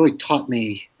 really taught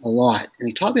me a lot. And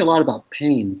he taught me a lot about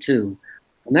pain, too.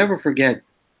 I'll never forget,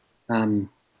 um,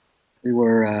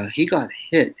 he got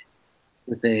hit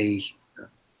with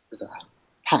with a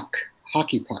puck,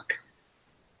 hockey puck.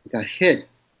 He got hit,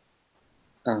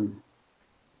 um,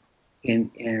 and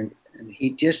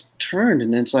he just turned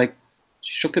and it's like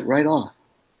shook it right off.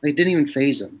 It didn't even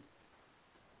phase him.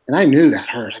 And I knew that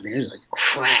hurt. I mean, it was like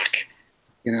crack,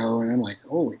 and I'm like,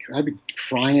 holy crap, I'd be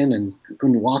crying and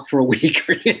couldn't walk for a week,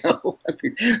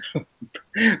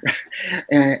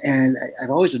 and I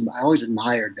always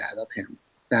admired that of him,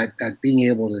 that being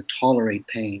able to tolerate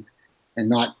pain and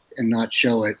not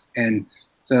show it. And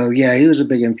so, yeah, he was a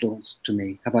big influence to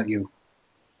me. How about you?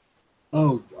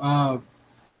 Oh,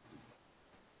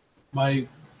 my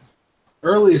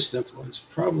earliest influence,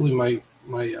 probably my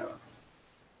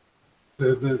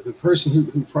the person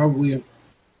who probably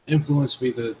influenced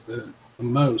me the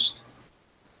most,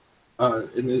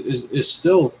 and is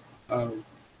still, I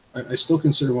still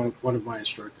consider one of my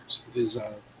instructors is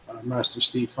Master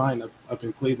Steve Fine up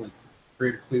in Cleveland,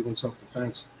 Greater Cleveland Self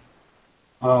Defense.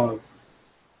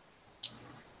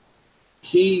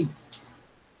 He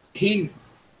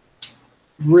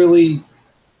really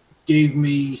gave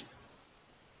me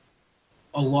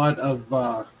a lot of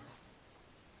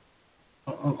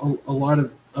a lot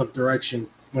of direction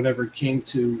whenever it came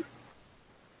to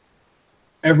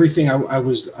everything I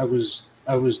was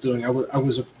doing. I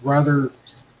was a rather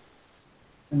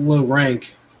low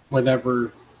rank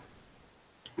whenever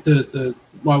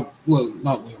not low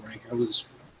rank. I was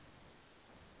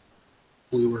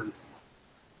blue or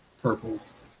purple,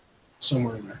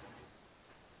 somewhere in there.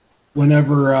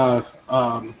 Whenever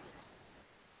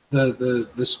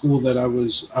the school that I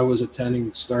was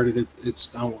attending started its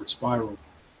downward spiral,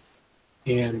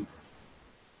 and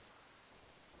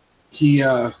he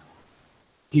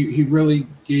really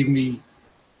gave me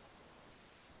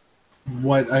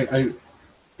what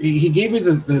he gave me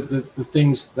the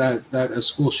things that a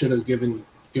school should have given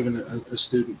a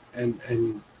student,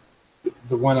 and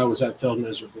the one I was at failed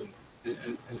miserably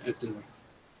at doing.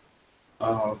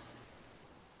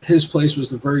 His place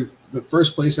was the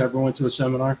first place I ever went to a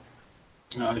seminar.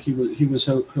 He was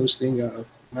hosting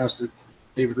Master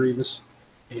David Rivas,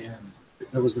 and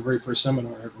that was the very first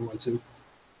seminar I ever went to.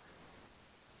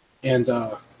 And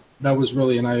that was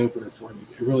really an eye opener for me.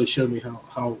 It really showed me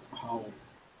how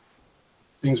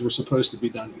things were supposed to be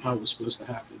done and how it was supposed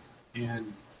to happen.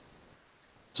 And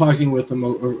talking with him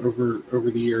over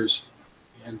the years,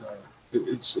 and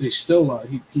he's still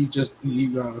he was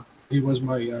he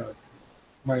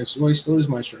still is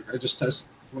my instructor. I just tested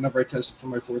whenever I tested for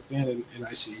my fourth dan in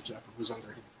ICHF. It was under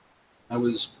him. That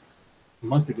was a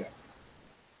month ago.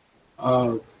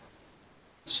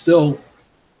 Still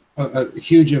a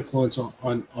huge influence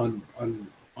on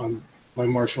my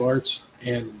martial arts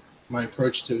and my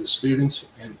approach to students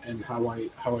and how I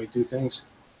do things,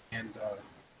 and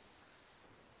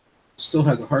still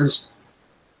had the hardest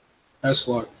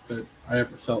S-lock that I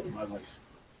ever felt in my life.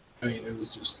 I mean, it was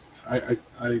just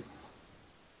I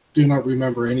do not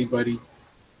remember anybody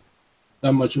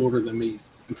that much older than me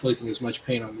inflicting as much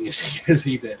pain on me as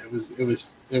he did. It was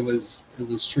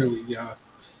truly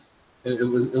it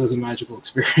was a magical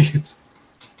experience.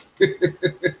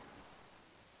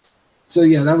 So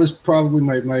yeah, that was probably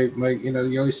my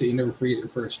you always say you never forget your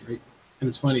first, right? And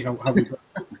it's funny how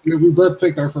we both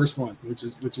picked our first one, which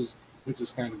is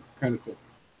kind of cool.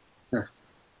 Yeah.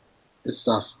 Good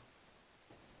stuff.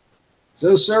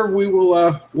 So, sir, we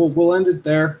will we'll end it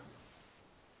there,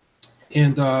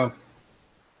 and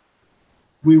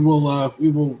we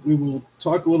will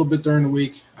talk a little bit during the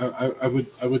week. I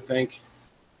would think.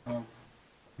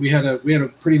 We had a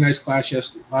pretty nice class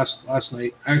last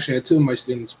night. Actually, I had two of my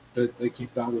students that they came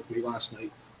down with me last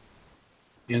night,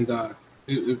 and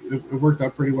it worked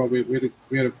out pretty well. We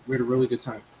had a really good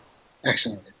time.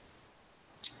 Excellent.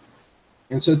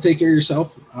 And so, take care of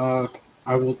yourself. I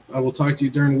will talk to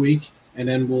you during the week, and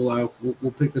then we'll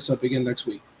pick this up again next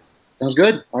week. Sounds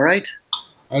good. All right.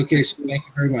 Okay. So thank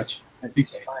you very much. Be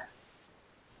safe. Bye.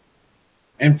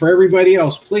 And for everybody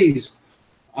else, please.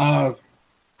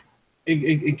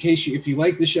 In case if you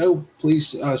like the show, please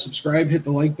subscribe, hit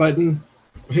the like button,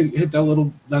 hit that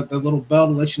little bell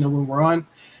to let you know when we're on.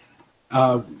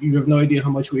 You have no idea how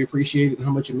much we appreciate it and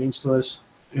how much it means to us,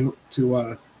 and to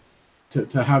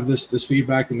have this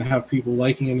feedback and to have people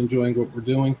liking and enjoying what we're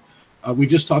doing. We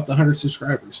just topped 100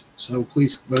 subscribers, so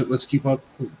please let's keep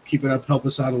it up. Help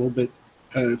us out a little bit.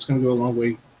 It's going to go a long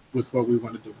way with what we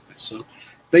want to do with this. So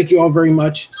thank you all very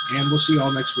much, and we'll see you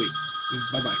all next week.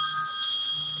 Bye-bye.